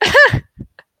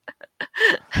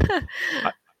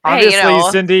 Obviously, know.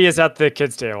 Cindy is at the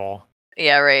kids' table.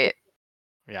 Yeah, right.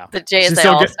 Yeah. The JSA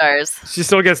still All get- Stars. She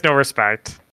still gets no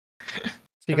respect.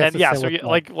 She And gets then, to yeah, sit so with,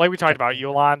 like we talked about,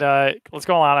 Yolanda. Let's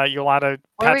go, Alana. Yolanda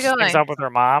Where are we patches things going? up with her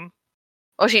mom.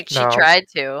 Oh, she No. tried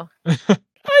to.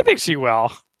 I think she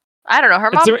will. I don't know. Her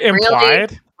It's mom really,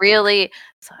 implied. really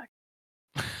sucked.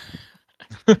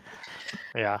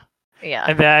 Yeah. Yeah.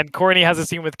 And then Courtney has a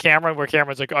scene with Cameron where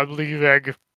Cameron's like, "I'm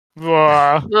leaving."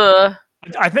 Ugh. Ugh.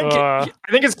 I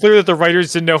think it's clear that the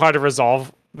writers didn't know how to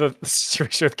resolve the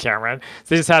situation with Cameron.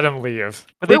 They just had him leave.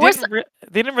 But they Wait, what's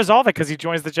they didn't resolve it because he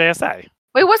joins the JSA.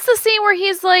 Wait, what's the scene where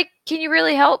he's like, "Can you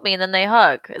really help me?" And then they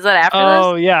hug. Is that after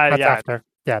Oh this? yeah, That's yeah. after.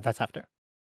 Yeah, that's after.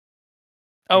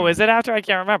 Oh, is it after? I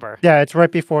can't remember. Yeah, it's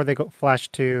right before they go flash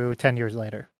to 10 years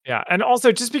later. Yeah, and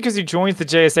also just because he joins the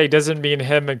JSA doesn't mean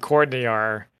him and Courtney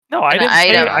are. No, I An didn't. Say,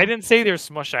 item. I didn't say they're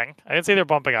smushing. I didn't say they're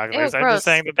bumping uglies. I'm gross. just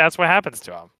saying that that's what happens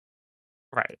to them.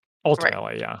 Right.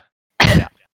 Ultimately, yeah.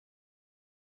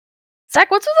 Zach,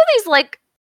 what's with all these like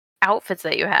outfits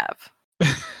that you have?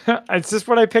 It's just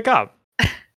what I pick up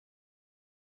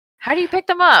How do you pick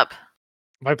them up?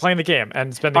 by playing the game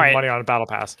and spending Alright. money on a battle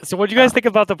pass. So, what do you guys think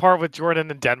about the part with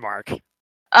Jordan in Denmark? It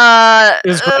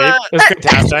was great. It was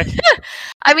fantastic.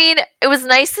 I mean, it was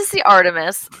nice to see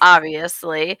Artemis,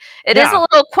 obviously. It is Yeah. a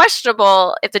little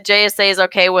questionable if the JSA is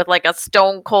okay with like a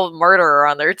stone cold murderer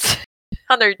on their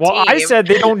on their Well, team. I said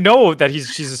they don't know that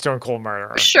she's a stone cold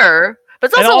murderer. Sure. But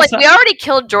it's And also, like also- we already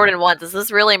killed Jordan once. Is this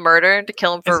really murder to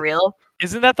kill him for Is- real?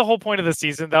 Isn't that the whole point of the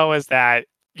season, though? Is that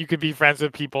you could be friends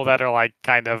with people that are like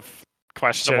kind of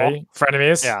questionable? Shitty.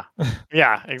 Frenemies. Yeah,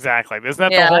 yeah, exactly. Isn't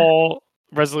that Yeah. the whole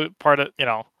resolute part of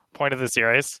point of the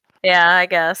series? Yeah, I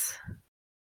guess.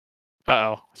 Uh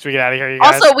oh, should we get out of here, you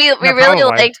guys? Also, we Yeah, really probably.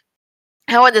 liked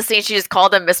how in the scene she just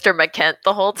called him Mr. McKent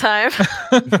the whole time.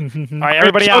 All right,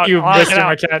 everybody Kill out. you, Alana,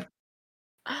 Mr.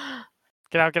 McKent.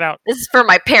 Get out, get out, This is for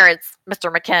my parents,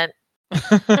 Mr. McKent.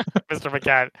 Mr.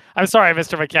 McCann. I'm sorry,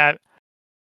 Mr. McCann.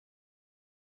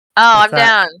 Oh, I'm that?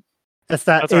 down. It's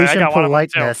that That's all right, I Asian got one of them,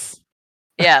 too. politeness.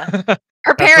 Yeah. Her That's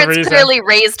the parents reason. clearly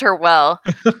raised her well.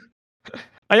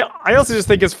 I also just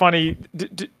think it's funny.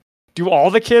 Do all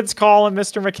the kids call him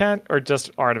Mr. McKent or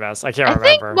just Artemis? I can't I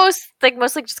think remember.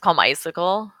 mostly just call him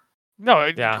Icicle. No,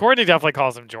 Yeah. Courtney definitely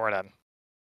calls him Jordan.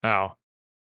 Oh.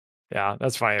 Yeah,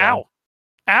 that's funny. though. Ow.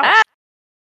 Ow. Ah.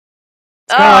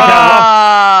 It's kind of like how,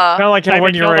 Ah. kinda like how Type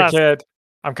when it you were killed a us. kid.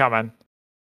 I'm coming.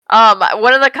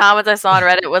 One of the comments I saw on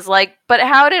Reddit was like, "But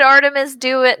how did Artemis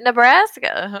do at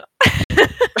Nebraska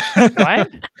What?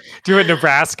 Do it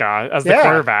Nebraska as the Yeah.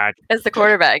 quarterback. as the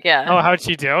quarterback?" Yeah. Oh, how'd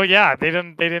she do? Yeah, they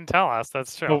didn't tell us.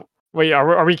 That's true. Well, Wait,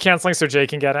 are we canceling so Jay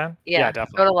can get in? Yeah,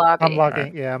 definitely. go to lobby. I'm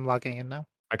logging. Yeah, I'm logging in now.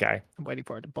 Okay. I'm waiting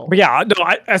for it to bolt. But yeah, no,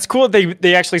 it's cool.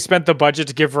 They actually spent the budget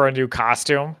to give her a new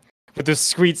costume with this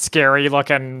sweet, scary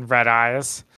looking red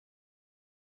eyes.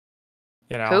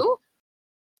 You know, Who?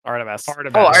 Artemis. Oh,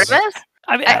 Artemis?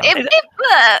 I mean, Yeah.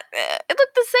 It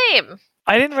looked the same.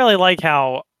 I didn't really like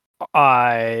how,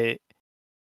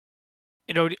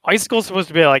 Icicle's supposed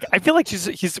to be like. I feel like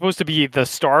he's supposed to be the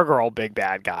Stargirl big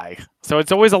bad guy. So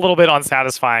it's always a little bit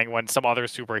unsatisfying when some other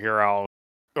superhero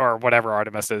or whatever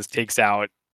Artemis is takes out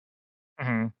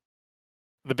Mhm.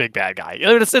 the big bad guy.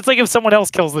 It's like if someone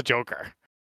else kills the Joker.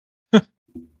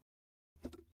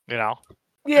 Yeah.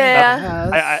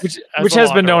 which that's a has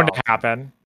little been known to underwhelming.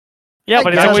 happen. Yeah, Like,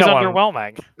 but it's not always kill him.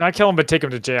 underwhelming. Not kill him, but take him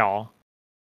to jail.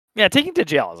 Yeah, taking to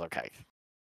jail is okay.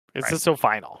 It's Right. just so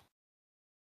final.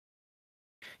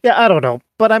 Yeah, I don't know,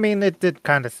 but I mean, it did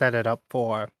kind of set it up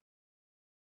for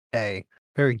a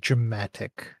very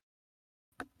dramatic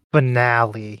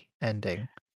finale ending,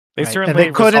 They Right, and certainly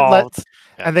they couldn't let- resolved.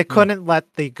 Yeah. and they couldn't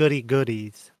let the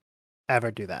goodies ever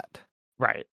do that.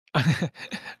 Right.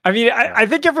 I mean, I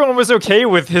think everyone was okay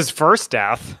with his first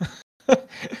death.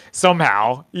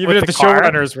 Somehow. Even With if the the car?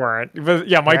 showrunners weren't. But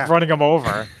yeah, Mike Yeah. running him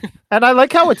over. And I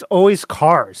like how it's always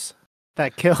cars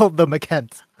that killed the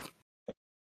McKents.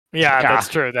 Yeah, Yeah. that's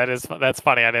true. That's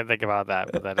funny. I didn't think about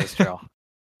that, but that is true.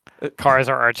 Cars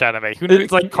are arch enemy. Who knew?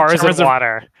 It's like Cars Cameron's and a-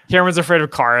 water. Cameron's afraid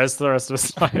of cars the rest of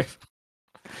his life.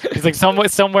 He's like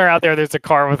somewhere out there. There's a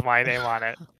car with my name on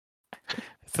it.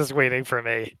 It's just waiting for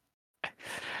me.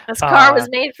 This car was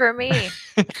made for me.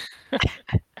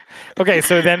 Okay,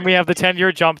 so then we have the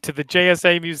 10-year jump to the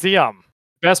JSA museum.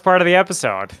 Best part of the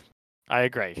episode. I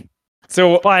agree.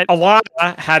 So But-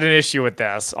 Alana had an issue with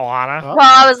this. Alana? Oh. Well,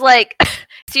 I was like,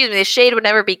 excuse me, the Shade would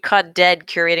never be cut dead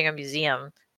curating a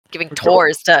museum, giving For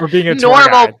tours to for being a tour normal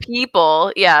guide.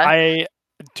 people. Yeah. I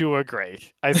do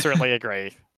agree. I certainly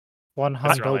agree.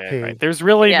 100 Certainly agree. OP. There's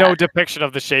really Yeah. no depiction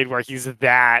of the Shade where he's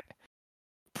that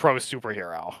pro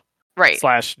superhero right. /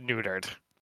 neutered.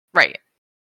 Right.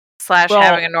 Slash Well-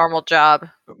 having a normal job.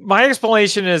 My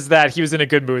explanation is that he was in a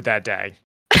good mood that day.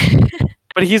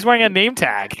 But he's wearing a name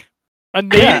tag. A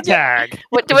name Yeah. tag.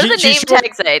 What does He- the she name showed-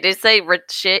 tag say? Did it say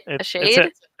It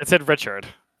Shade? said Richard.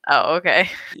 Oh, okay.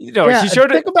 No, Yeah, he showed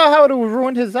it. think about how it would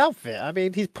ruin his outfit. I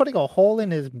mean, he's putting a hole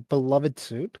in his beloved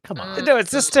suit. Come on. No,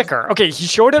 it's a sticker. Okay, he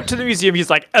showed up to the museum. He's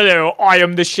like, "Hello, I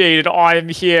am the Shade. I am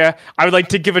here. I would like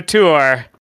to give a tour."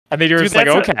 And they were Dude, just like,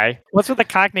 that's a- "Okay." What's with the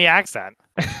Cockney accent?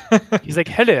 He's like,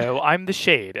 "Hello, I'm the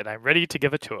Shade, and I'm ready to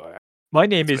give a tour." My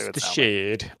name That's is what it the would sound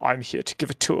Shade. I'm here to give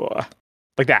a tour.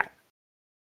 Like that.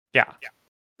 Yeah.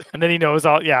 And then he knows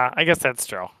all. Yeah, I guess that's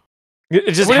true.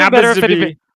 It just Would it have been happens better to if it had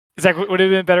be. Is that would it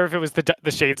have been better if it was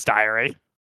the Shade's diary?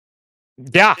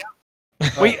 Yeah.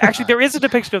 Wait, actually, there is a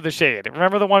depiction of the Shade.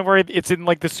 Remember the one where it's in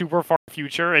like the super far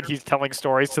future, and he's telling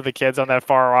stories to the kids on that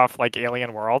far off like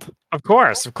alien world. Of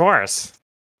course. Of course.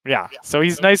 Yeah, so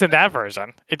he's nice in that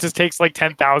version. It just takes like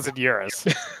 10,000 years.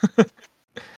 It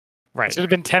Right. should have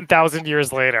been 10,000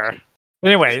 years later.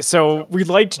 Anyway, so we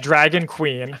liked Dragon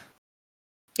Queen.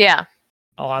 Yeah.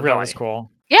 Alana, that was Really?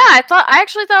 cool. Yeah, I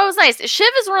actually thought it was nice. Shiv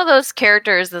is one of those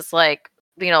characters that's like,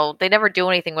 they never do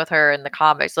anything with her in the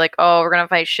comics. Like, oh, we're gonna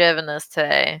fight Shiv in this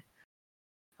today.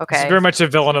 She's Okay. very much a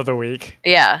villain of the week.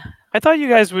 Yeah. I thought you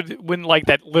guys wouldn't like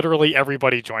that. Literally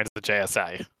everybody joins the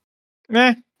JSA.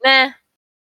 Meh. Nah.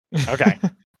 Okay.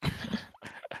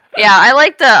 Yeah, I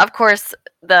like of course,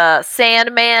 the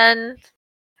Sandman.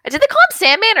 Did they call him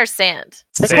Sandman or Sand?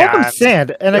 They called him Sand.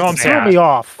 Sand, and They call it him threw Sand. me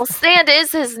off. Well, Sand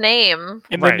is his name.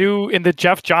 In Right. the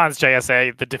Jeff Johns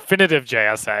JSA, the definitive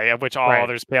JSA, of which all Right.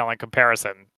 others pale in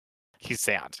comparison, he's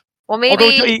Sand. Well,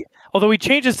 maybe Although he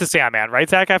changes to Sandman, right,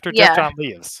 Zach? After Yeah. Jeff John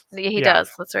leaves. he yeah. does.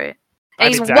 That's right. I And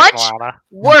he's mean, Zach much Milana.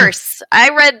 worse. I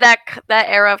read that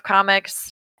era of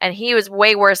comics, and he was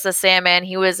way worse than Sandman.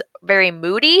 He was very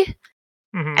moody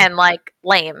Mhm. and like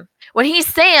lame. When he's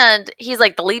Sand, he's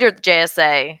like the leader of the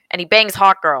JSA, and he bangs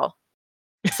Hawkgirl.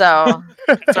 So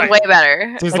it's Right. way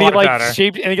better. He's a And he lot better.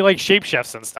 like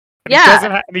shapeshifts and stuff. And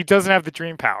Yeah. he doesn't have the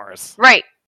dream powers. Right.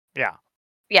 Yeah.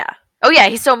 Yeah. Oh yeah,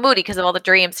 he's so moody because of all the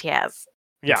dreams he has.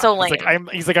 Yeah. So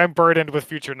he's like I'm burdened with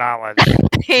future knowledge.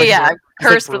 Yeah, like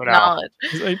cursed with Bruno. knowledge.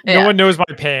 He's like, Yeah. No one knows my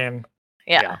pain.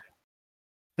 Yeah. Yeah.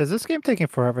 Is this game taking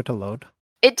forever to load?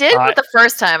 It did Uh, with the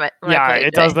first time. When I Yeah, played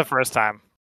it does the first time.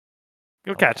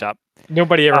 You'll catch up.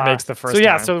 Nobody ever Uh, makes the first So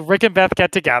yeah, time. so Rick and Beth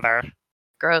get together.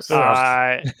 Gross. Ugh.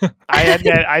 I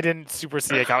admit I didn't super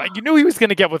see it coming. You knew he was going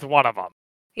to get with one of them,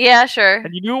 Yeah, sure.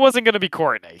 and you knew it wasn't going to be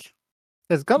Courtney.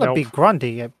 There's gonna be Nope.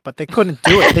 Grundy, but they couldn't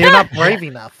do it. They're not brave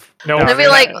enough. no, No, Maybe they're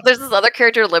like not. there's this other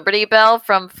character, Liberty Bell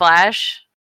from Flash.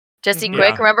 Jessie Mhm. Quick,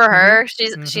 Yeah. remember her?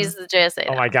 Mhm. She's the JSA.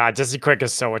 Oh now. my god, Jesse Quick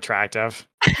is so attractive.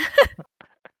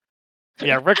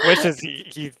 Yeah, Rick wishes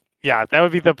he yeah, that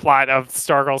would be the plot of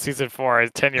Stargirl season 4.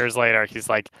 10 years later, he's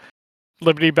like,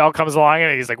 Liberty Bell comes along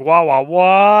and he's like, wah wah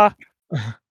wah.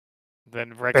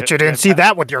 Then Rick, Bet you didn't then see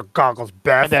that with your goggles,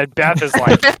 Beth. And then Beth is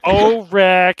like, "Oh,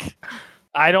 Rick,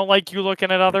 I don't like you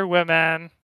looking at other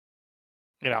women."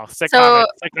 You know, sitcom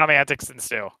antics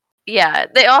ensue. Yeah,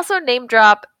 they also name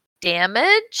drop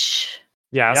Damage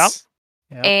Yes.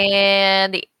 Yep.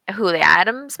 and the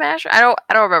Atom Smasher. I don't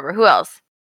remember who else.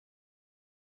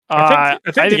 I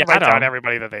think I the didn't write down Atom.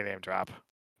 everybody that they name drop.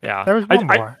 Yeah. There was one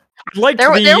more. I liked There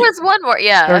the, was one more.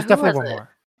 Yeah, There was who definitely was one it? more.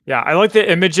 Yeah, I like the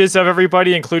images of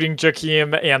everybody, including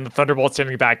Jakeem and the Thunderbolt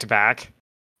standing back to back.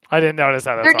 I didn't notice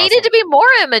that. There needed to be more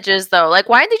images though. Like,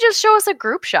 why didn't they just show us a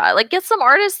group shot? Like, get some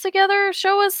artists together,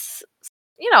 show us.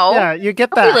 Yeah, you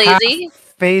get don't be that lazy.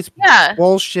 face Yeah,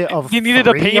 bullshit of You needed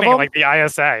a 3 of painting them. like the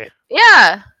ISA.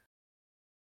 yeah.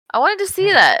 I wanted to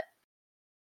see that.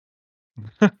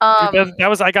 Dude, that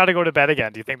was I Gotta Go to Bed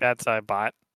Again. Do you think that's a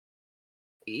bot?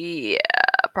 Yeah,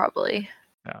 probably.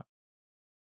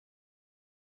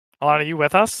 Alana, are you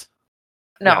with us?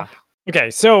 No. Yeah.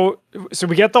 Okay, so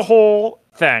we get the whole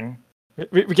thing.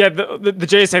 We get the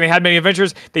JSA. They had many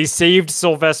adventures. They saved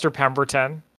Sylvester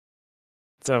Pemberton.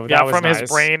 So Yeah, that was from nice.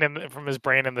 his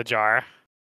brain in the jar.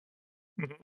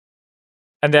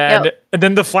 And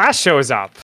then the Flash shows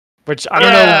up, which I don't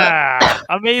know. Yeah,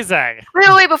 amazing.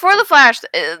 Wait, before the Flash,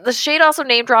 the Shade also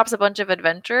name drops a bunch of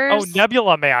adventures. Oh,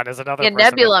 Nebula Man is another. Yeah, person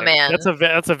Nebula that Man.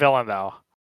 That's a villain though.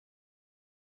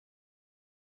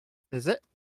 Is it?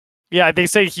 Yeah, they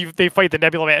say they fight the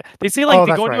Nebula Man. They say like Oh,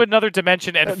 they that's go into right. another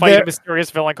dimension and fight a they're-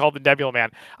 mysterious villain called the Nebula Man.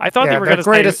 I thought they Yeah, were the going to say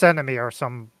greatest enemy or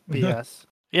some BS.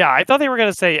 yeah, I thought they were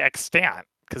going to say Extant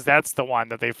because that's the one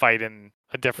that they fight in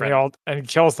a different And he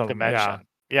kills them. dimension.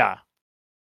 Yeah.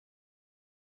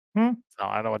 Hmm. So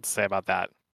I don't know what to say about that.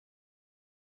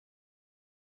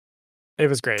 It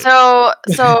was great. So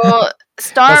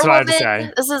Star That's what I had to say.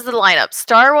 Woman. This is the lineup: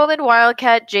 Star Woman,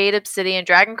 Wildcat, Jade, Obsidian,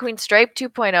 Dragon Queen, Stripe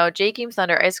 2.0, Jakeem,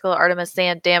 Thunder, Icicle, Artemis,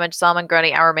 Sand, Damage, Salmon,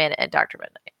 Grunny, Hourman, and Dr.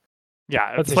 Midnight.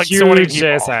 Yeah, That's it's a like so many huge people.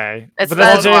 JSA. It's But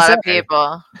that's a all lot of JSA.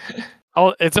 people.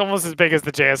 Oh, it's almost as big as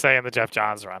the JSA and the Jeff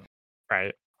Johns run,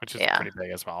 Right. which is Yeah. pretty big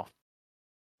as well.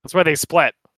 That's where they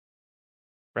split.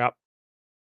 Yep.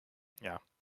 Yeah.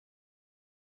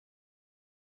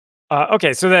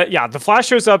 Okay, so the Flash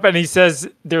shows up and he says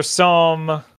there's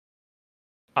some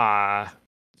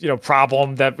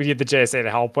problem that we need the JSA to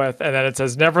help with, and then it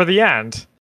says never the end.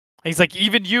 He's like,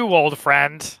 even you, old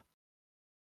friend.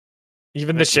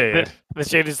 Even the Shade. The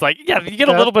Shade is like, yeah, you get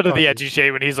a That's little bit of the funny. edgy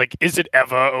Shade when he's like, is it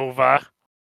ever over?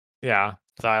 Yeah.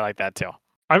 So I like that too.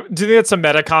 Do you think it's some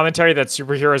meta commentary that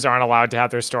superheroes aren't allowed to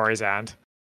have their stories end?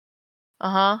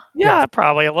 Yeah,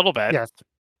 probably a little bit. Yes,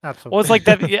 absolutely. Well, it's like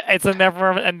that. Yeah, it's a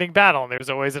never-ending battle, and there's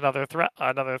always another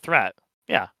threat.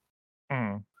 Yeah.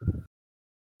 Mm.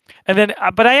 And then,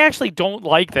 but I actually don't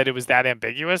like that it was that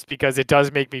ambiguous because it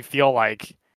does make me feel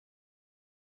like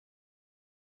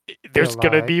there's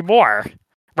gonna like- be more,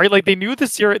 right? Like they knew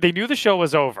the show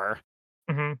was over.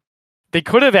 Mhm. They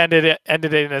could have ended it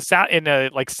in a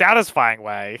like satisfying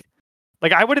way.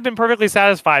 Like I would have been perfectly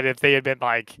satisfied if they had been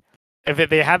like, if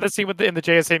they had the scene in the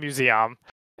JSA museum,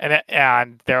 and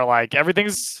they're like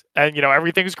everything's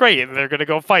great, and they're gonna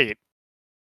go fight.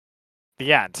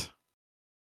 The end.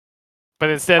 But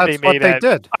instead That's they made what they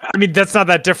did. I mean, that's not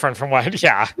that different from what.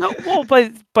 Yeah. No, well,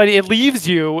 but it leaves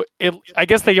you. I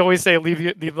guess they always say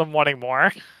leave them wanting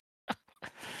more,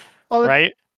 Well, it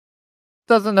right?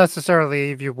 doesn't necessarily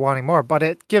leave you wanting more, but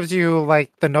it gives you like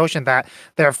the notion that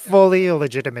they're fully a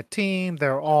legitimate team.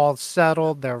 They're all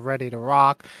settled. They're ready to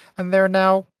rock, and they're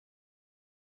now,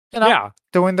 Yeah.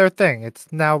 doing their thing.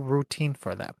 It's now routine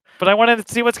for them. But I wanted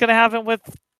to see what's going to happen with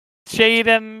Shade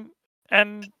and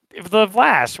the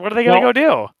Flash. What are they going to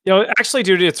go do? Actually,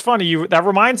 dude, it's funny. That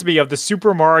reminds me of the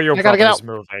Super Mario I gotta get Brothers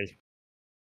movie.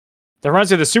 That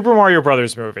reminds me of the Super Mario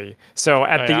Brothers movie. So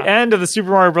at the end of the Super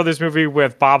Mario Brothers movie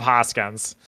with Bob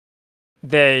Hoskins,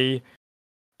 they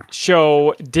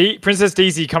show Princess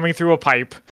Daisy coming through a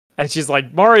pipe, and she's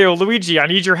like, "Mario, Luigi, I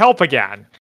need your help again."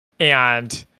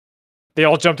 And they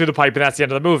all jump through the pipe, and that's the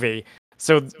end of the movie.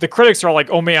 So the critics are like,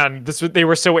 "Oh man, they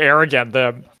were so arrogant."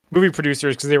 The movie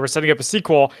producers, because they were setting up a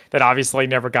sequel that obviously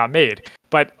never got made.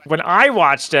 But when I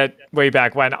watched it way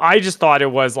back when, I just thought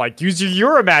it was like, use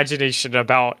your imagination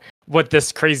about what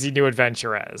this crazy new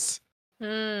adventure is.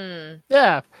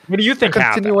 Yeah, What do you think a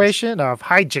happened? continuation of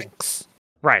hijinks.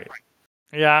 Right.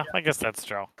 Yeah, I guess that's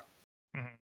true.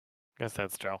 Guess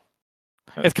that's true.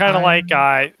 It's kind of like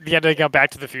the ending of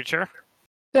Back to the Future.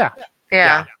 Yeah,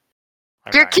 Yeah.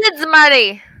 Your Okay. kids,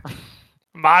 Marty.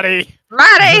 Marty.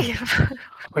 Marty.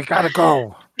 We gotta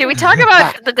go. Did we talk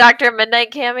about the Doctor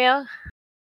Midnight cameo?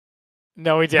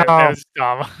 No, we didn't. No. That was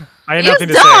dumb. I had It was nothing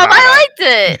to dumb. say about I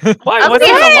it. liked it. Why? I was What like,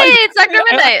 is hey, it like? it's Doctor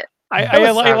Midnight.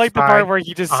 I like the part satisfying. where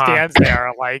he just Uh-huh. stands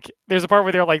there. Like, there's a part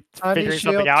where they're like Honey figuring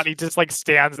something shield. out. And he just like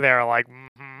stands there, like,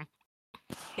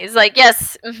 He's like,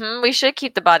 yes, we should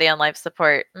keep the body on life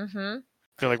support. They're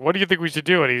like, what do you think we should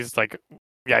do? And he's like,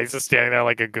 yeah, he's just standing there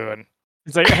like a goon.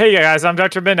 It's like, hey guys, I'm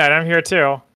Dr. Midnight. I'm here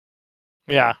too.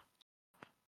 Yeah.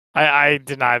 I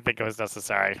did not think it was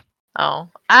necessary. Oh,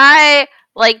 I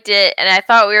liked it, and I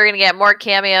thought we were gonna get more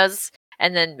cameos,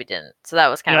 and then we didn't. So that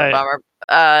was kind of a bummer.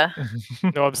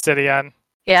 No obsidian.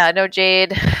 Yeah, no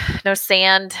Jade, no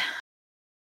Sand.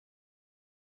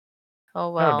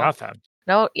 Oh well. No, nothing.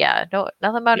 No, yeah, no,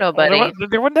 nothing about Yeah, nobody.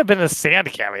 There wouldn't have been a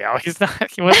sand cameo. He's not.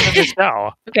 He wasn't in the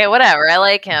show. Okay, whatever. I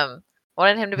like him.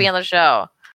 Wanted him to be on the show.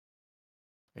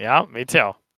 Yeah, me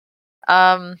too.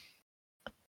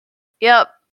 Yep.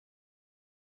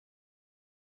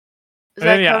 Does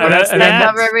that cover, does that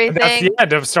cover everything? That's the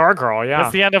end of Stargirl. Yeah.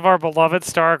 That's the end of our beloved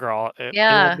Stargirl. It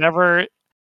Yeah. will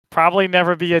probably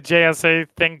never be a JSA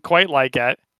thing quite like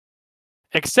it,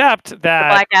 except The that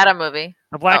Black Adam movie.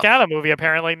 the Black Oh. Adam movie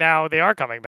apparently now they are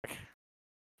coming back.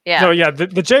 Yeah. No, yeah. The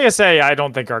JSA, I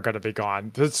don't think are going to be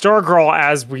gone. The Stargirl,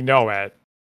 as we know it,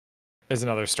 is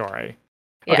another story.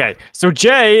 Yeah. Okay, so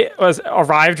Jay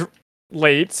arrived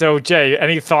late. So Jay,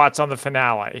 any thoughts on the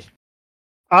finale?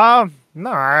 No,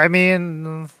 I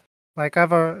mean, like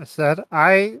I've said,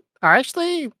 I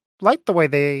actually liked the way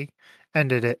they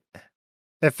ended it.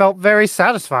 It felt very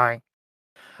satisfying.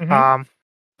 Mhm.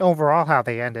 Overall, how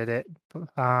they ended it.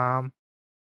 The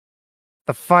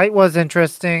fight was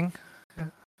interesting.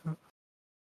 It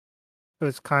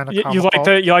was kind of You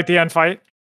like the end fight?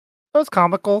 It was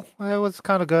comical. It was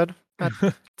kind of good. At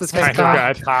the It's same kind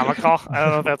time. of good. Comical. I don't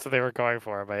know if that's what they were going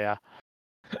for, but yeah.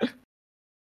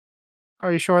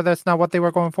 Are you sure that's not what they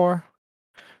were going for?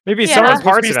 Maybe Yeah. some It's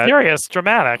parts Be of it. serious,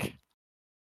 dramatic.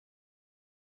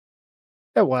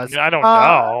 It was. I don't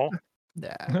know.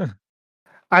 Yeah.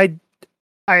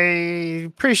 I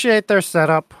appreciate their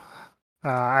setup.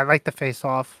 I like the face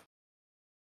off.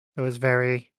 It was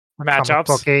very comic Matchups.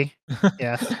 booky.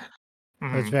 Yes, it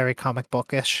was Mhm. very comic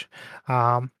bookish.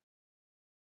 And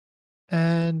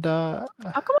How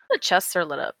come the chests are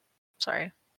lit up?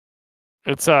 Sorry.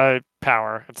 It's a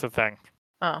power. It's a thing.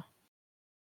 Oh.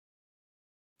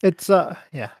 it's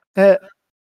yeah.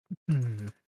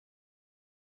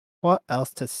 What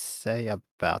else to say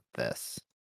about this?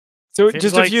 So Seems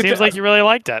just like, a few. seems like you really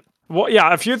liked it. Well,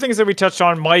 yeah, a few things that we touched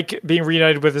on: Mike being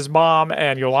reunited with his mom,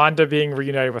 and Yolanda being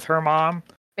reunited with her mom.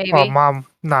 Maybe. Well, mom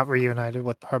not reunited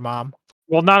with her mom.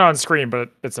 Well, not on screen, but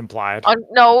it's implied.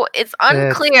 No, it's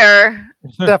unclear.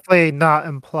 Definitely not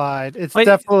implied. It's Wait.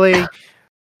 definitely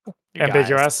You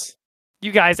Ambiguous.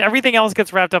 You guys, everything else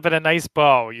gets wrapped up in a nice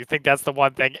bow. You think that's the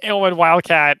one thing. And when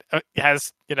Wildcat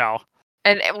has,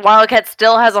 And Wildcat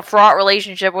still has a fraught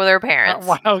relationship with her parents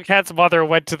Wildcat's mother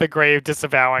went to the grave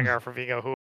disavowing her for being a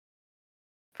who.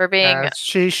 for being as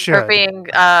she should.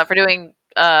 for doing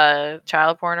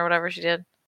child porn or whatever she did.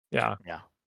 Yeah.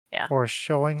 For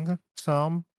showing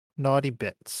some naughty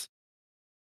bits.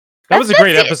 That was a That's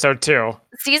great it. episode too.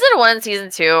 Season 1 and season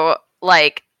 2,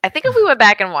 like I think if we went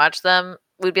back and watched them,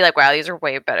 we'd be like, wow, these are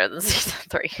way better than season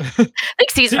 3. I think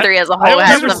season 3 as a I whole don't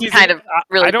has remember some kind of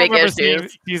really I don't big remember seeing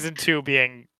issues. season 2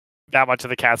 being that much of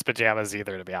the cat's pajamas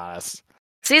either, to be honest.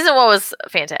 Season 1 was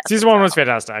fantastic. Season 1 was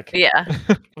fantastic. Yeah.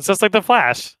 It's just like The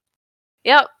Flash.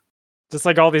 Yep. Just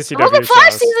like all these CW Well, The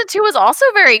Flash shows. season 2 was also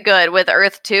very good with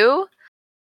Earth 2.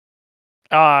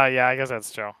 Yeah, I guess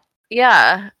that's true.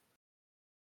 Yeah.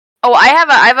 Oh, I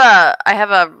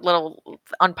have a little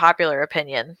unpopular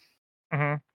opinion.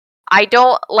 Mhm. I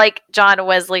don't like John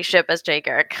Wesley Shipp as Jay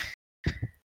Garrick.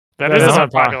 That That is is an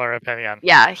unpopular. unpopular opinion.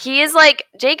 Yeah, he is like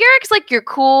Jay Garrick's like your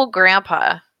cool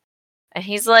grandpa, and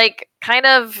he's like kind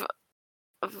of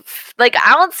like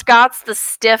Alan Scott's the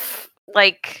stiff,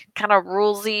 like kind of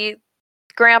rulesy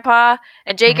grandpa,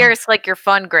 and Jay Mhm. Garrick's like your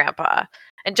fun grandpa,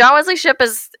 and John Wesley Shipp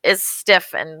is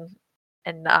stiff and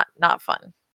not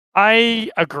fun. I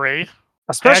agree. I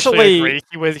Especially actually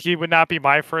agree. He would not be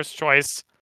my first choice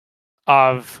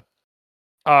of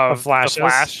the Flashes?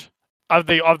 Flash of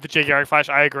the Jay Garrick Flash.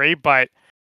 I agree, but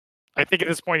I think at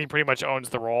this point he pretty much owns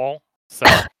the role. So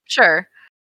Sure,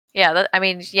 yeah. I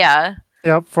mean, yeah.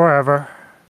 Yep, forever.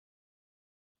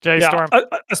 Jay yeah, Storm.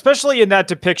 especially in that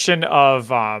depiction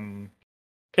of in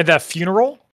that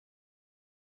funeral.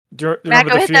 Do you Matt, remember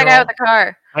go the hit funeral? that guy with the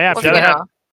car. Oh, yeah, What Jay had funeral?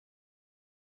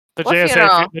 the What JSA.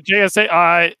 funeral? The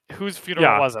JSA. Whose funeral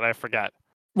Yeah. was it? I forget.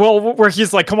 Well, where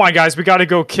he's like, "Come on, guys, we got to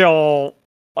go kill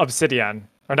Obsidian,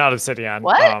 or not Obsidian.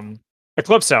 What?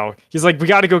 Eclipso." He's like, "We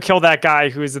got to go kill that guy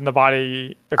who's in the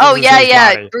body." Oh Eclipso's yeah, in his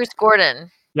yeah, body." Bruce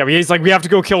Gordon. Yeah, he's like, "We have to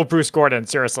go kill Bruce Gordon."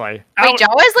 Seriously. Wait, John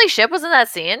Wesley Shipp was in that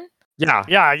scene? Yeah.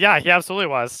 Yeah, he absolutely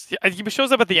was. He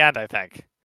shows up at the end, I think.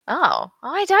 Oh,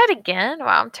 I died again.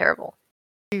 Wow, I'm terrible.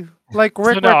 Like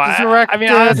Rick So, no, resurrected. I mean,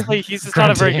 honestly, he's just not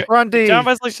a very good. Grundy. John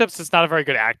Wesley Shipp's just not a very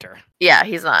good actor, Yeah,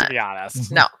 he's to not. be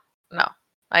honest. No,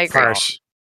 I agree. Harsh.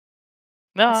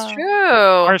 No, That's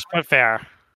true. harsh but fair.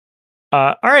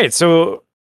 All right. So,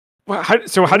 how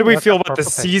do we That's feel a about the purple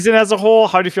page. season as a whole?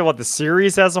 How do you feel about the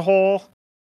series as a whole?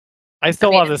 I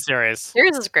still mean, love this series.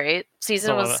 Series is great. Season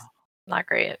Still love was it. not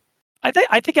great. I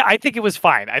think it was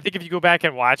fine. I think if you go back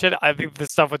and watch it, I think the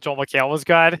stuff with Joel McHale was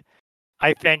good.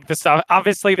 I think the stuff,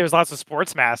 obviously, there's lots of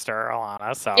Sportsmaster,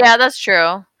 Alana. So Yeah, that's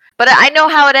true. But I know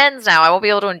how it ends now. I won't be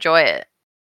able to enjoy it.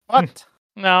 What?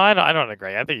 no, I don't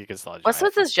agree. I think you can still enjoy What's it.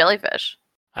 with this jellyfish?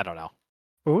 I don't know.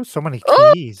 Ooh, so many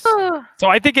Ooh. keys. So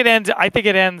I think it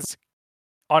ends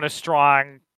on a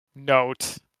strong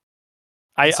note.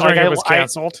 Considering it was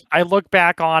canceled. I look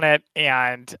back on it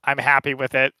and I'm happy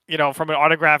with it. You know, from an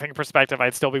autographing perspective,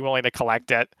 I'd still be willing to collect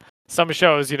it. Some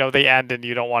shows, they end and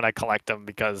you don't want to collect them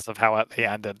because of how they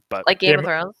ended. But Like Game of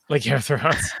Thrones? Like Game of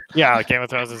Thrones. yeah, Game of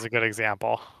Thrones is a good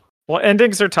example. Well,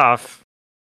 endings are tough.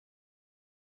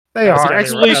 They That's are,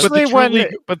 what especially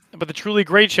but the truly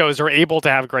great shows are able to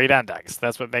have great endings.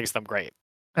 That's what makes them great.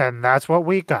 and that's what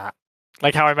we got.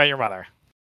 Like How I Met Your Mother.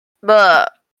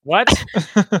 But What?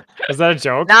 Is that a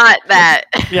joke? not that.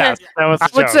 Yes, that was. I a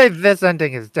would joke. say this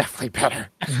ending is definitely better.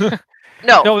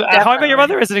 No. No, How I Met Your definitely.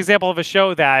 Mother is an example of a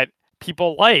show that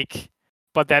people like,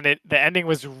 but then the ending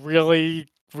was really,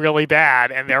 really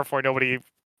bad, and therefore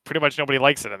pretty much nobody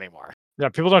likes it anymore. Yeah,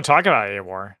 people don't talk about it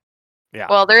anymore. Yeah.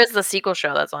 Well, there is the sequel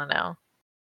show that's on now.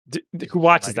 Who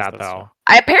watches I guess that that's though? true.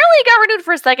 I apparently got renewed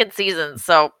for a second season,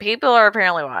 so people are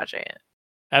apparently watching it.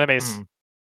 Animes.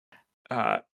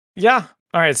 Yeah.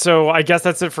 All right. So I guess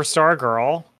that's it for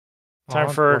Stargirl. Time Oh,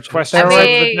 for unfortunately. questions. I of the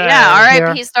mean, day. yeah,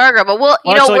 R.I.P. Stargirl.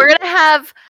 But Actually- we're gonna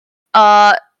have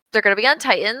they're gonna be on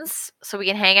Titans, so we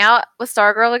can hang out with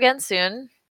Stargirl again soon.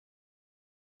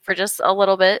 For just a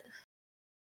little bit.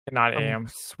 Not AM.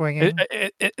 Swinging.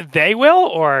 They will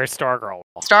or Stargirl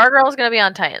will? Stargirl is gonna be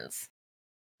on Titans.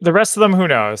 The rest of them, who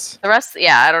knows? The rest,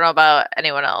 yeah, I don't know about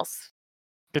anyone else.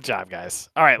 Good job, guys.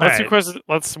 All right, let's do All right.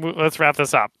 quizzes. Let's wrap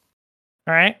this up.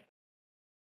 All right.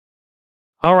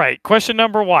 All right, question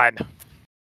number 1.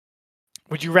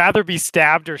 Would you rather be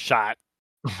stabbed or shot?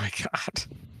 Oh my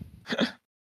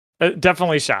god.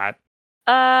 Definitely shot.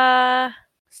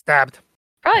 Stabbed.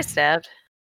 Probably stabbed.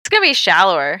 It's gonna be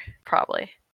shallower, probably.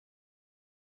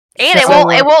 And it So-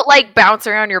 won't like bounce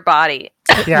around your body.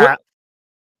 Yeah.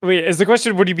 Wait, is the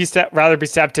question? Would you rather be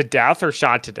stabbed to death or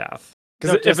shot to death?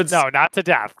 No, Because if it's not to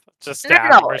death, just No,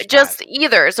 stabbed. no, or shot. just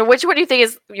either. So which one do you think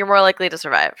is you're more likely to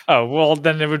survive? oh well,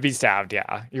 then it would be stabbed.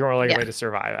 Yeah, you're more likely Yeah. to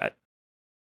survive it.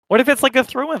 What if it's like a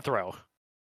through and through?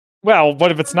 Well,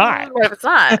 what if it's not? What if it's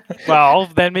not? Well,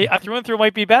 then a through and through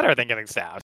might be better than getting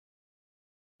stabbed.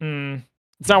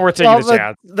 It's not worth taking Well, a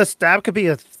chance. the stab could be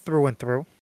a through and through.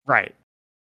 Right.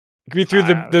 It could be through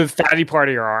the fatty part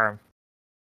of your arm.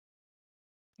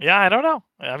 Yeah, I don't know.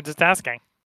 I'm just asking.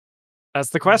 That's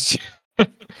the question.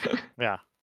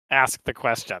 Ask the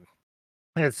question.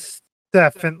 It's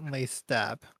definitely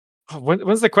stab.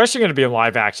 When's the question going to be in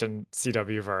live action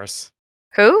CW verse?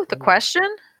 Who? The question?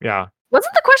 Yeah,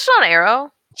 Wasn't the question on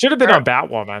Arrow? should have been on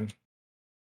Batwoman.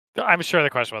 I'm sure the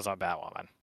question was on Batwoman.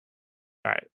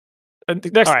 All right.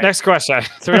 Next All right. next question.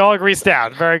 So we all agree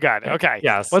stabbed. Very good. Okay.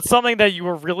 Yes. What's something that you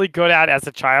were really good at as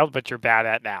a child, but you're bad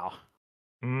at now?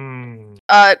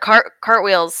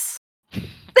 Cartwheels. When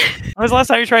was the last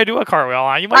time you tried to do a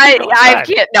cartwheel? You might be really I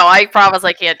good. can't. No, I promise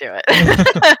I can't do it.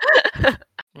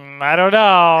 I don't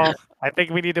know. I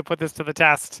think we need to put this to the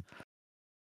test.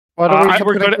 What are we You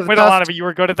were putting good to at, the wait, test? Alana, but you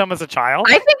were good at them as a child?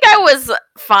 I think I was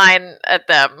fine at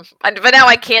them, but now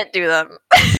I can't do them.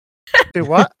 Do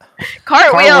what?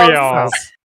 Cartwheels. Cartwheels.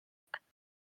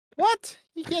 What?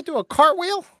 You can't do a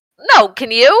cartwheel? No,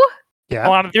 can you? Yeah.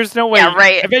 Alana, there's no way. Yeah,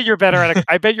 right. I bet you're better at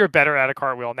I bet you're better at a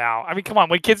cartwheel now. I mean, come on.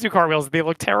 When kids do cartwheels, they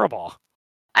look terrible.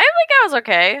 I think I was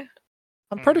okay.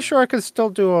 I'm pretty sure I could still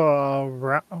do a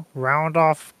round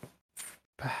off.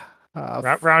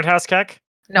 Roundhouse kick.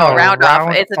 No, round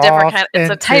off. It's a different kind. It's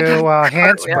a type of into, cartwheel.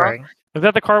 handspring. Is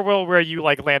that the cartwheel where you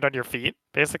like land on your feet,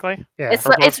 basically? Yeah. It's Or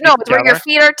both it's no, feet it's where your together?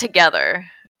 feet are together.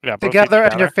 Yeah, both feet together,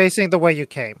 and you're together. facing the way you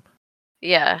came,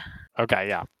 Yeah. Okay,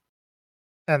 yeah.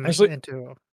 and Actually-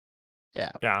 into.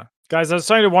 Yeah, guys, I was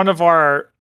talking to one of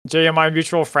our Jay and my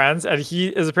mutual friends, and he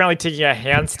is apparently taking a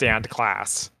handstand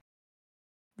class.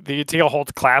 Do you take a whole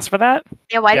class for that?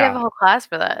 Yeah, why do you have Yeah. a whole class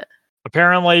for that?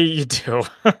 Apparently, you do.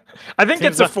 I think Seems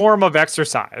it's a like- form of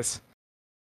exercise.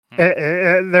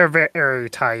 They're very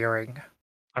tiring.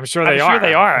 I'm sure I'm they sure are.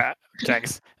 they are,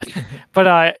 Jenks.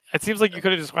 But it seems like you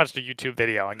could have just watched a YouTube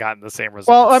video and gotten the same results.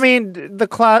 Well, I mean, the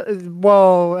class.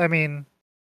 Well, I mean,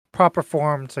 proper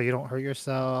form so you don't hurt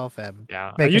yourself and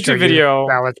Yeah, a making YouTube sure you video.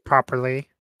 balance properly.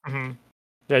 Mhm.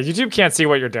 Yeah, YouTube can't see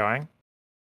what you're doing.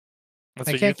 That's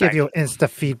I what can't you give think. you insta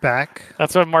feedback.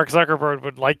 That's what Mark Zuckerberg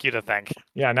would like you to think.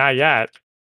 Yeah, not yet.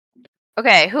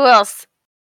 Okay, who else?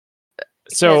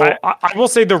 So I- I will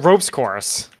say the ropes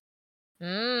course. Oh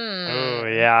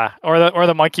Mm. yeah, or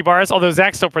the monkey bars. Although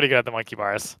Zach's still pretty good at the monkey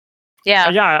bars. Yeah.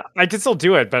 Yeah, I can still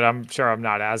do it, but I'm sure I'm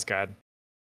not as good.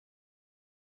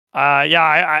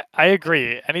 Yeah, I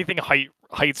agree. Anything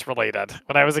heights related.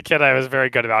 When I was a kid, I was very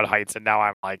good about heights, and now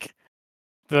I'm like,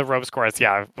 the ropes course.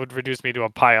 Yeah, would reduce me to a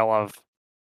pile of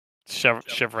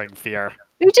shivering fear.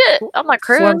 You did on my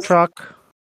Slim cruise. truck.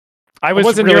 I was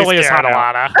wasn't really nearly as scared,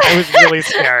 hot out. Alana. I was really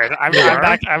scared. I'm You were?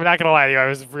 not gonna lie to you. I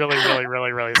was really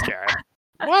scared.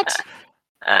 What?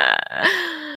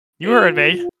 You heard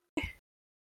me.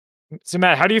 So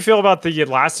Matt, how do you feel about the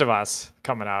Last of Us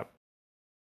coming up?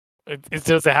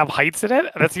 Does it have heights in it?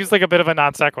 That seems like a bit of a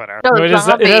non sequitur. No, No, it has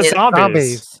zombies.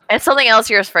 zombies. It's something else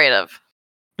you're afraid of.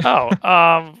 Oh,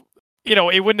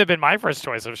 it wouldn't have been my first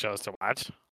choice of shows to watch,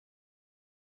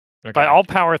 Okay. but I'll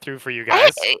power through for you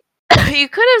guys. You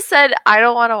could have said, "I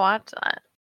don't want to watch that."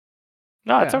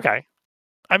 No, it's Yeah. okay.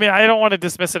 I mean, I don't want to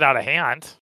dismiss it out of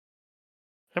hand.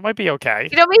 It might be okay.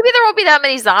 You know, maybe there won't be that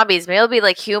many zombies. Maybe it'll be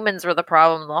like humans were the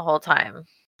problem the whole time.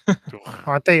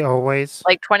 Aren't they always?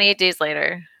 Like 28 days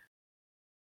later.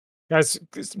 Guys,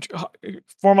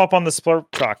 form up on the splurp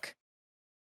truck.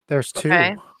 There's two.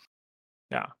 Okay.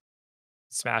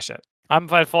 Smash it. I'm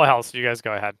at full health, so you guys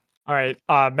go ahead. All right,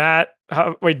 Matt.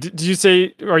 Wait, did you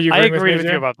say? Are you? I agreeing agree with me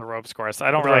you too? about the ropes course.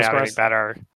 I don't The really ropes have anything course?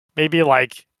 better. Maybe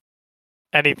like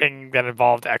anything that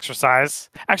involved exercise.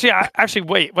 Actually,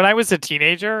 wait. When I was a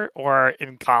teenager or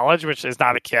in college, which is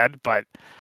not a kid, but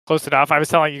close enough, I was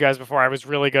telling you guys before I was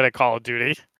really good at Call of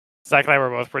Duty. Zach and I were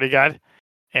both pretty good,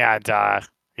 and I'm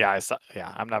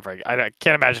not very good. I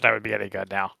can't imagine I would be any good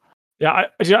now. Yeah,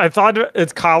 I thought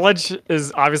it's college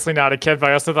is obviously not a kid, but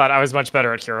I also thought I was much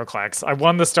better at HeroClix. I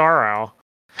won the Starro.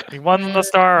 You won the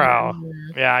Starro. Mm.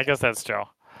 Yeah, I guess that's true. All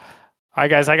right,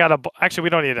 guys. Actually, we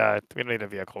don't need a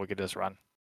vehicle. We could just run.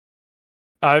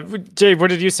 Jay, what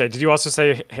did you say? Did you also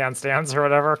say handstands or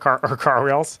whatever, car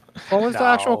wheels? What was the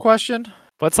actual No. question?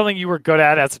 What's something you were good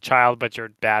at as a child, but you're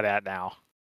bad at now?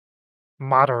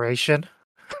 Moderation.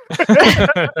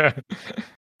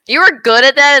 You were good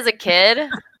at that as a kid?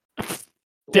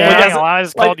 Dang, as- Alana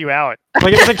just like- called you out.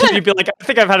 Like as a kid, you'd be like, I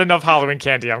think I've had enough Halloween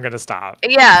candy. I'm gonna stop.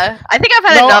 Yeah. I think I've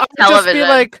had No, enough I'd just television. be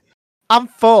like, I'm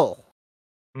full.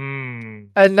 Mm.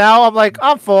 And now I'm like,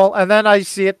 I'm full. And then I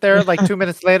see it there like 2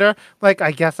 minutes later. Like,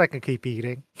 I guess I can keep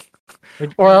eating.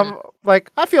 Or I'm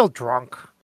like, I feel drunk.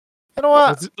 You know what?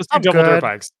 Let's do I'm double dirt good.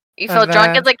 bikes. You felt and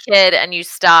drunk then- as a kid and you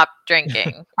stopped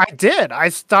drinking. I did. I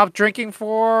stopped drinking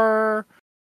for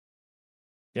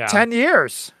Yeah. 10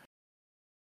 years.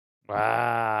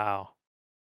 Wow.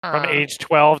 From Huh. age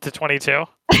 12 to 22.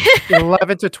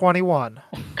 11 to 21.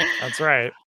 That's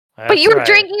right. But you were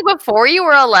drinking before you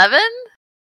were 11?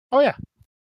 Oh, yeah.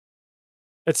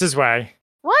 It's his way.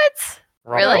 What?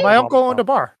 Really? My uncle owned a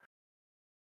bar.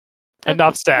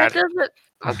 Enough That said. doesn't.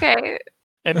 Okay.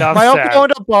 Enough My said. uncle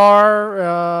owned a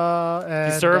bar.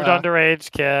 And, He served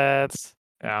underage kids.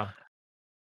 Yeah.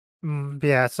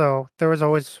 Yeah, so there was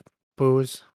always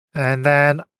booze. And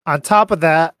then on top of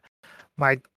that,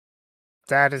 my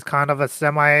dad is kind of a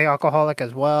semi-alcoholic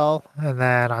as well. And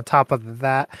then on top of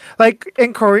that, like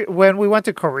in Korea, when we went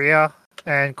to Korea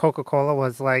and Coca-Cola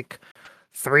was like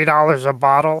 $3 a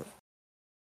bottle,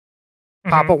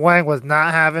 Papa Wang was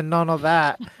not having none of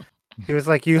that. He was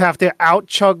like, you have to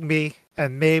out-chug me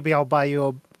and maybe I'll buy you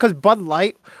a... Because Bud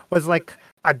Light was like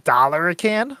 $1 a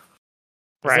can.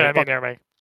 Right. I Right. mean, never mind.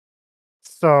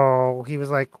 So he was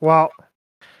like, well,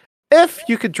 if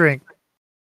you could drink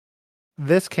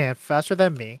this can faster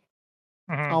than me,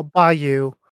 Mhm. I'll buy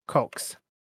you Cokes.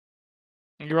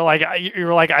 You were like,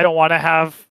 I don't want to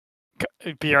have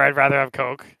beer. I'd rather have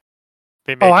Coke.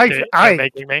 They're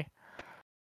making me.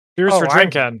 Here's Oh, for I-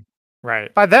 drinking.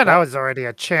 Right. By then, I was already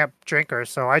a champ drinker,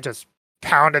 so I just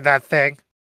pounded that thing.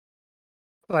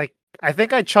 Like, I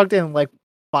think I chugged it in like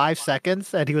 5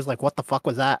 seconds, and he was like, what the fuck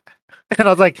was that? And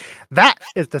I was like, that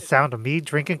is the sound of me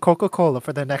drinking Coca-Cola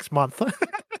for the next month.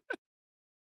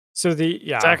 So the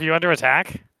yeah. Zach, are you under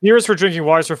attack? Beers for drinking,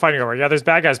 waters for fighting over. Yeah, there's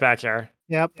bad guys back here.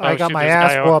 Yep, Oh, I got shoot, my there's a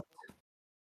ass guy over- whooped.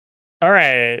 All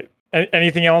right.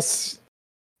 Anything else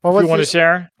What you was want to the,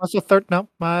 share? what's the third? No,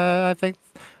 I think.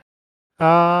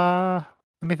 Let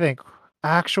me think.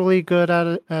 Actually good at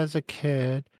it as a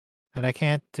kid, and I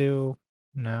can't do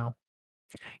no.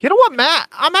 You know what, Matt?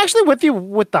 I'm actually with you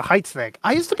with the heights thing.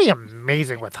 I used to be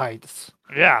amazing with heights.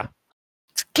 Yeah.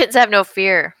 Kids have no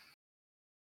fear.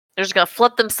 They're just gonna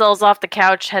flip themselves off the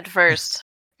couch head first.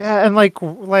 Yeah, and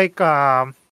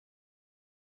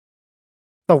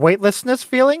the weightlessness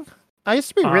feeling. I used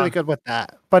to be really good with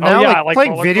that, but now yeah, like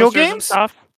playing roller video coasters and games.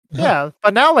 stuff. Yeah,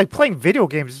 but now like playing video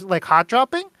games, like hot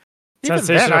dropping. Even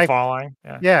Sensation then, of falling.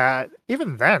 Yeah. yeah,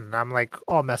 even then I'm like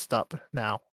all messed up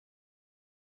now,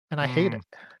 and I hate Mm. it.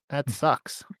 That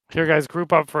sucks. Here, guys,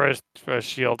 group up for a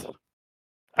shield.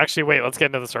 Actually, wait. Let's get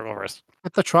into the circle first.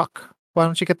 Get the truck. Why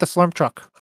don't you get the Slurm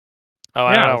truck? Oh,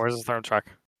 I don't Yeah. know. Where's the third truck?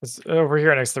 It's over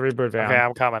here next to the reboot van. Okay,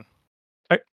 I'm coming.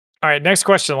 All right, next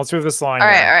question. Let's move this line. All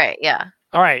right, yeah.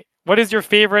 All right. What is your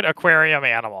favorite aquarium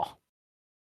animal?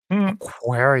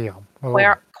 Aquarium. Oh.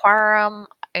 Where aquarium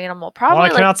animal? Well, Probably I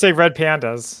like cannot say red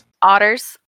pandas.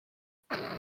 otters.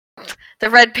 The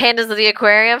red pandas of the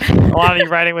aquarium. Alana, you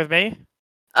riding with me?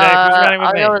 Jake, who's riding with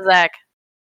I'll me? go with Zach.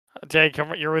 Jake,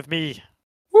 you're with me.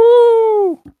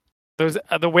 Woo! Those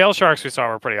the whale sharks we saw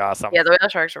were pretty awesome. Yeah, the whale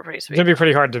sharks were pretty It's sweet. gonna be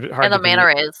pretty hard to And the beat. manta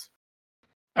rays.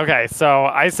 Okay, so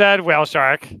I said whale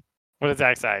shark. What did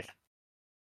Zach say?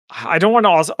 I don't want to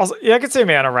also yeah, I could say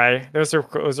manta ray. Those are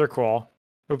cool.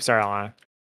 Oops, sorry, Alana.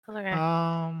 That's okay.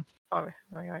 Um, Oh,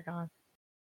 where am I going?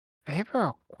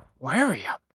 favorite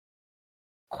aquarium.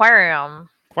 Aquarium.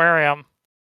 Aquarium.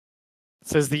 It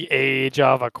says the age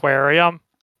of aquarium.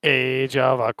 Age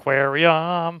of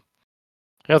aquarium.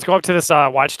 Okay, let's go up to this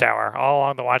watchtower. All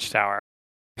along the watchtower.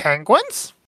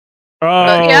 Penguins? Oh,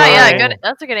 yeah, right. good.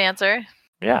 That's a good answer.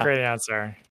 Yeah. Great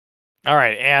answer. All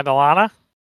right, and Alana.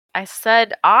 I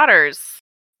said otters.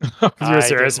 You're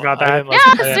serious didn't- about I that? didn't Yeah,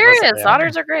 listen- I'm I didn't serious. listen to that.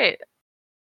 Otters are great.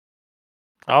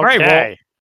 Okay. right, well-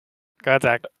 Go ahead,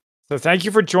 Zach. So thank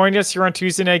you for joining us here on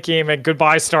Tuesday Night Gaming.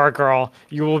 Goodbye, Stargirl.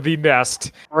 You will be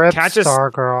missed. Rip Catch us-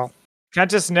 Stargirl.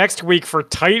 Catch us next week for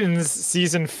Titans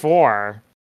Season 4.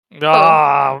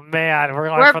 Oh man, we're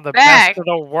going We're from the back. best to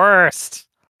the worst.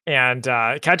 And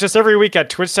catch us every week at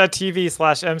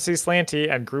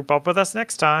twitch.tv/MCSlanty and group up with us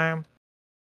next time.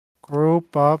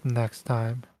 Group up next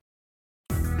time.